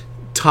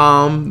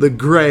Tom the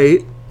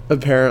Great,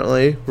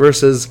 apparently,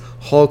 versus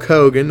Hulk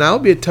Hogan. That'll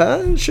be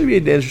it should be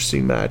an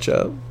interesting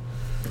matchup.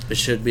 It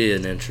should be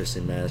an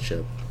interesting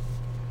matchup.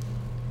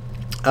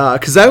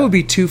 Because that would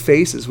be 2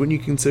 faces. Wouldn't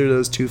you consider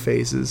those 2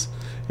 faces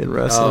in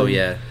wrestling? Oh,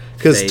 yeah.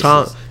 Because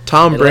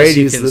Tom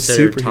Brady's the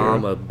superhero.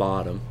 Tom a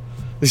bottom.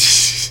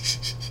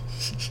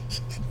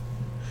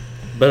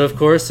 But, of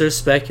course, there's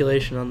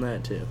speculation on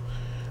that, too.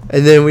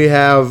 And then we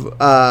have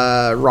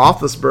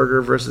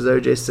Roethlisberger versus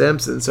O.J.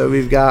 Simpson. So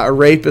we've got a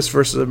rapist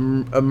versus a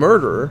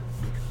murderer.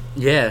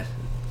 Yeah.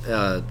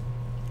 Of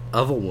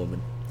a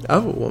woman.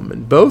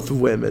 Both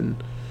women.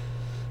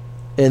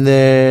 And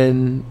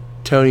then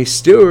Tony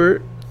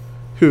Stewart,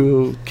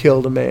 who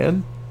killed a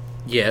man.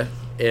 Yeah,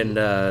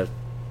 and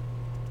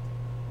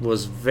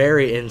was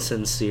very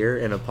insincere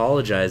in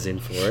apologizing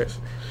for it.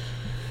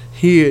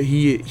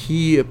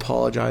 He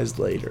apologized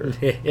later.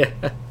 Yeah.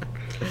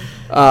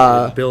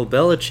 Bill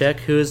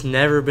Belichick, who has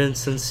never been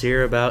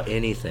sincere about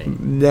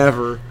anything.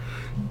 Never.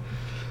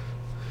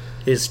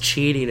 His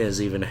cheating is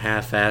even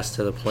half-assed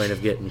to the point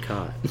of getting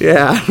caught.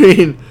 Yeah, I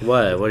mean...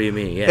 What? What do you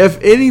mean? Yeah.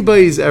 If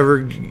anybody's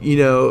ever,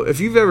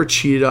 if you've ever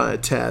cheated on a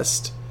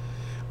test,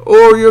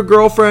 or your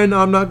girlfriend,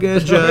 I'm not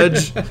going to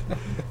judge,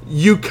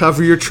 you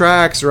cover your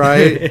tracks,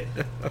 right?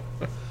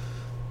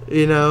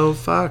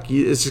 Fuck,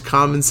 it's just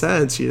common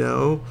sense,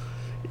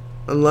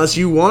 Unless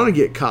you want to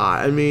get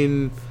caught. I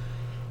mean,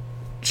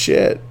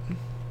 shit.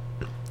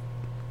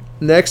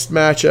 next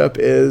matchup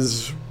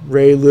is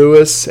Ray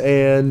Lewis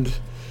and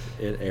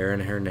Aaron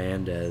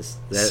Hernandez.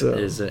 That's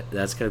going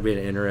to be an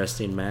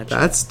interesting match.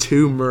 That's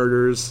 2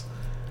 murders.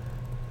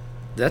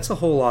 That's a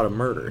whole lot of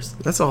murders.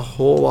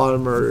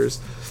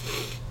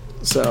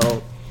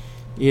 So,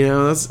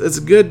 it's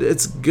good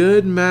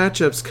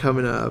matchups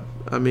coming up.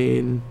 I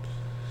mean,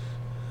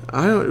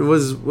 I don't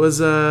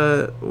was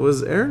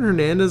Aaron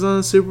Hernandez on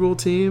the Super Bowl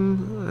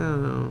team? I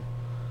don't know.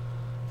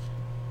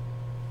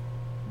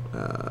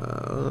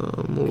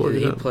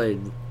 He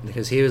played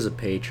because he was a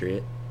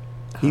Patriot.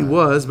 He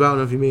was, but I don't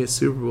know if he made a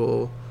Super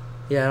Bowl.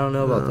 Yeah, I don't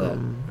know about that.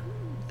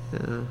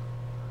 Yeah.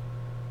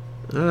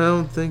 I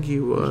don't think he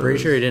was. I'm pretty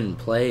sure he didn't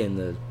play in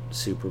the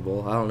Super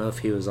Bowl. I don't know if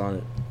he was on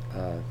it.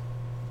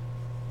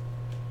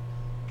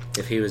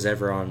 If he was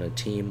ever on a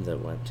team that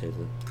went to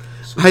the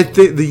Super Bowl. I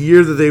think the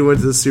year that they went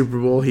to the Super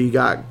Bowl, he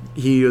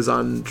was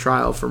on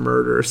trial for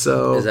murder.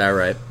 So is that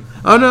right?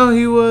 Oh no,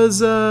 he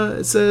was.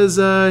 It says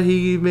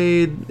he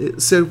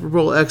made Super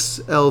Bowl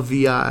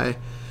XLVI,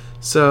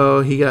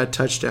 so he got a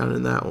touchdown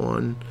in that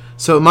one.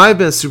 So it might have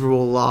been a Super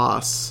Bowl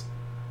loss.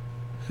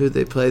 Who'd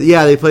they play?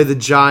 Yeah, they played the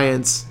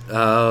Giants.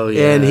 Oh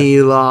yeah, and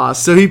he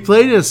lost. So he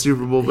played in a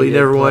Super Bowl, but he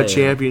never won a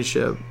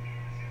championship.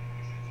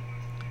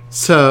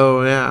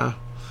 So yeah.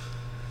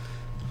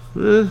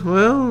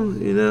 Well,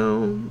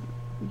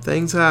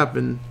 things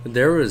happen.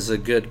 There was a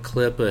good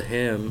clip of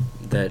him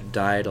that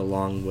died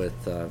along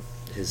with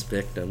his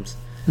victims.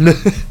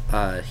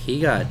 He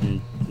got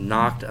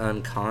knocked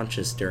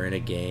unconscious during a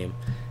game,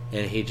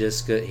 and he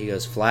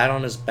goes flat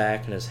on his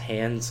back, and his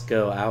hands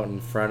go out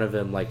in front of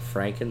him like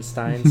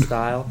Frankenstein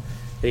style.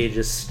 He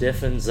just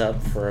stiffens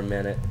up for a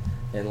minute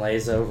and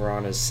lays over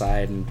on his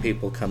side, and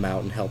people come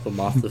out and help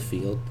him off the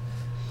field.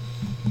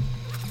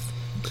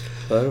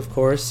 But of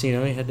course, he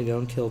had to go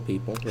and kill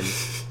people. And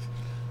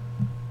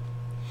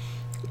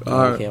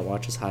you can't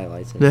watch his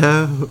highlights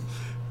anymore.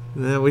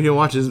 No, we can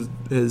watch his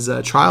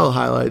trial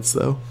highlights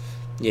though.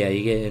 Yeah,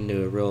 you get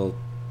into a real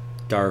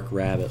dark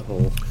rabbit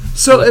hole.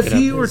 So if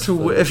he were to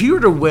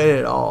win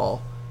it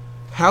all,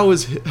 how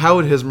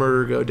would his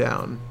murder go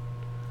down?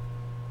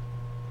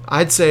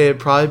 I'd say it'd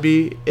probably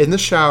be in the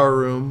shower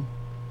room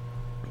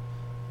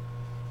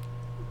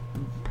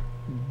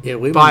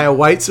by a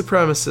white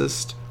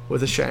supremacist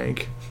with a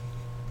shank.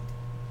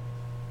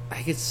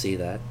 I could see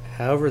that.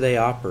 However they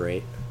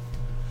operate,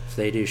 if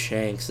they do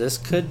shanks, this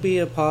could be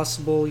a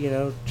possible,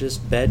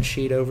 just bed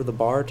sheet over the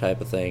bar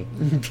type of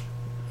thing.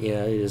 You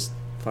just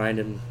find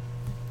him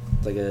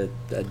like a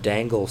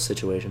dangle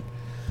situation.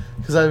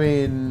 Because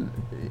and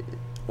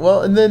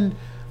then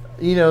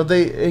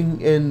they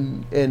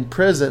in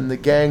prison the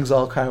gangs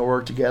all kind of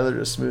work together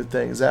to smooth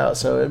things out.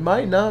 So it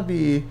might not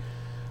be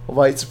a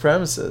white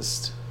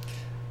supremacist.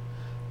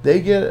 They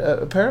get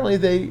apparently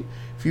they.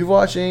 If you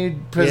watch any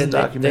prison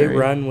documentary, they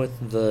run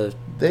with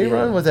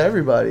run with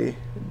everybody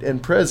in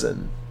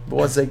prison. But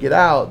once they get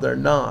out, they're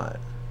not.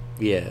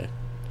 Yeah.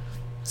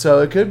 So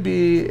it could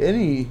be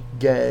any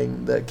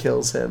gang that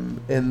kills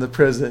him in the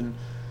prison,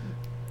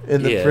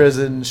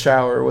 prison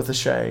shower with a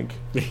shank.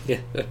 Yeah.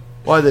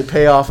 Why they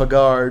pay off a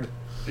guard?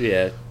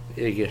 Yeah,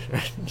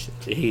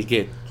 he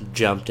get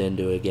jumped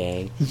into a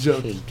gang. He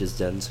just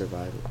doesn't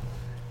survive it.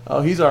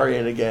 Oh, he's already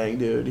in a gang,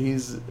 dude.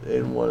 He's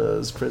in one of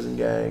those prison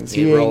gangs.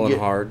 He's rolling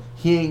hard.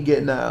 He ain't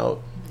getting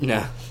out.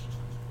 No.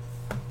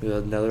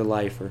 Another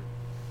lifer.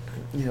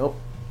 Yep.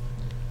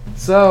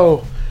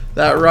 So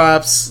that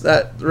wraps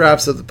up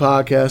the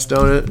podcast,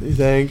 don't it? You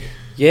think?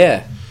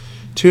 Yeah.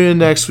 Tune in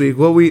next week.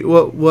 What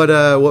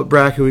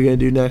bracket are we gonna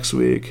do next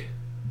week?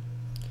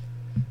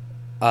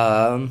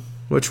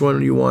 Which one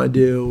do you want to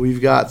do? We've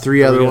got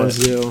 3 other ones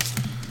to do.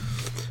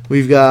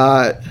 We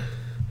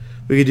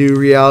could do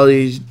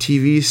reality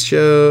TV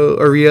show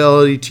or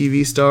reality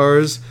TV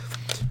stars.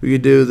 We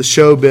could do the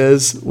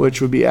showbiz,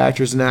 which would be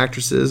actors and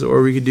actresses,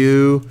 or we could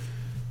do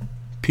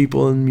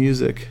people in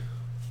music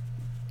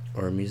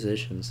or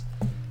musicians.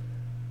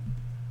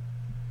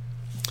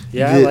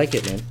 Yeah, I like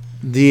it,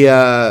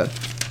 man.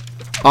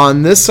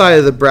 On this side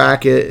of the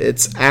bracket,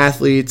 it's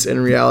athletes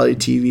and reality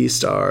TV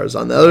stars.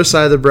 On the other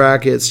side of the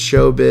bracket, it's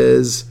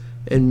showbiz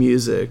and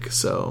music.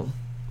 So.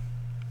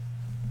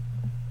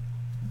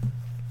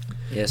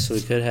 Yeah, so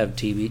we could have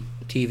TV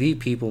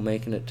people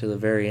making it to the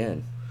very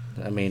end.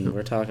 I mean,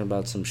 we're talking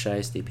about some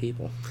shiesty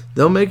people.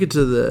 They'll make it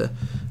at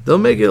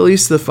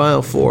least the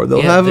Final Four.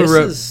 They'll have this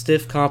is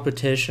stiff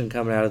competition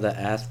coming out of the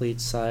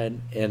athlete side,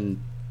 and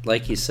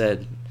like you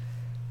said,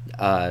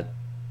 the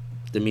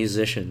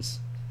musicians,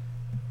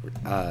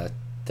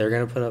 they're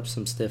gonna put up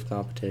some stiff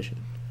competition.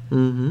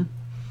 Mm-hmm.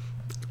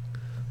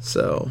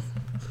 So,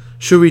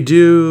 should we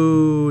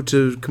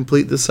to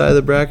complete this side of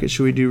the bracket?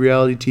 Should we do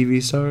reality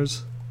TV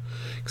stars?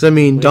 Because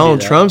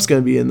Donald Trump's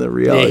going to be in the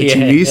reality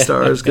TV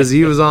stars because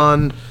he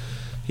had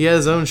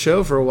his own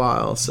show for a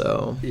while.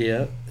 So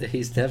yeah,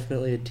 he's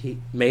definitely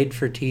made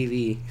for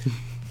TV.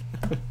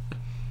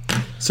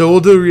 So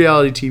we'll do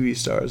reality TV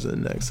stars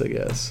then next, I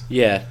guess.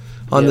 Yeah,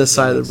 on this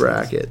side of the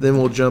bracket. Then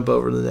we'll jump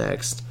over to the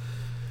next.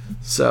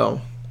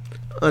 So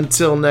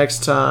Until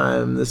next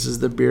time, this is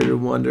the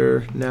Bearded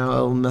Wonder, now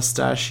El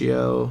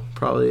Mustachio,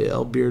 probably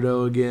El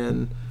Beardo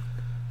again.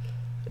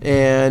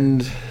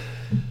 And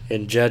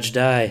Judge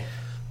Die.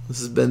 This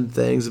has been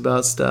Things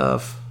About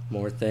Stuff.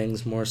 More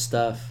things, more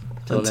stuff.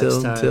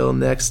 Until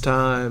next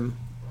time.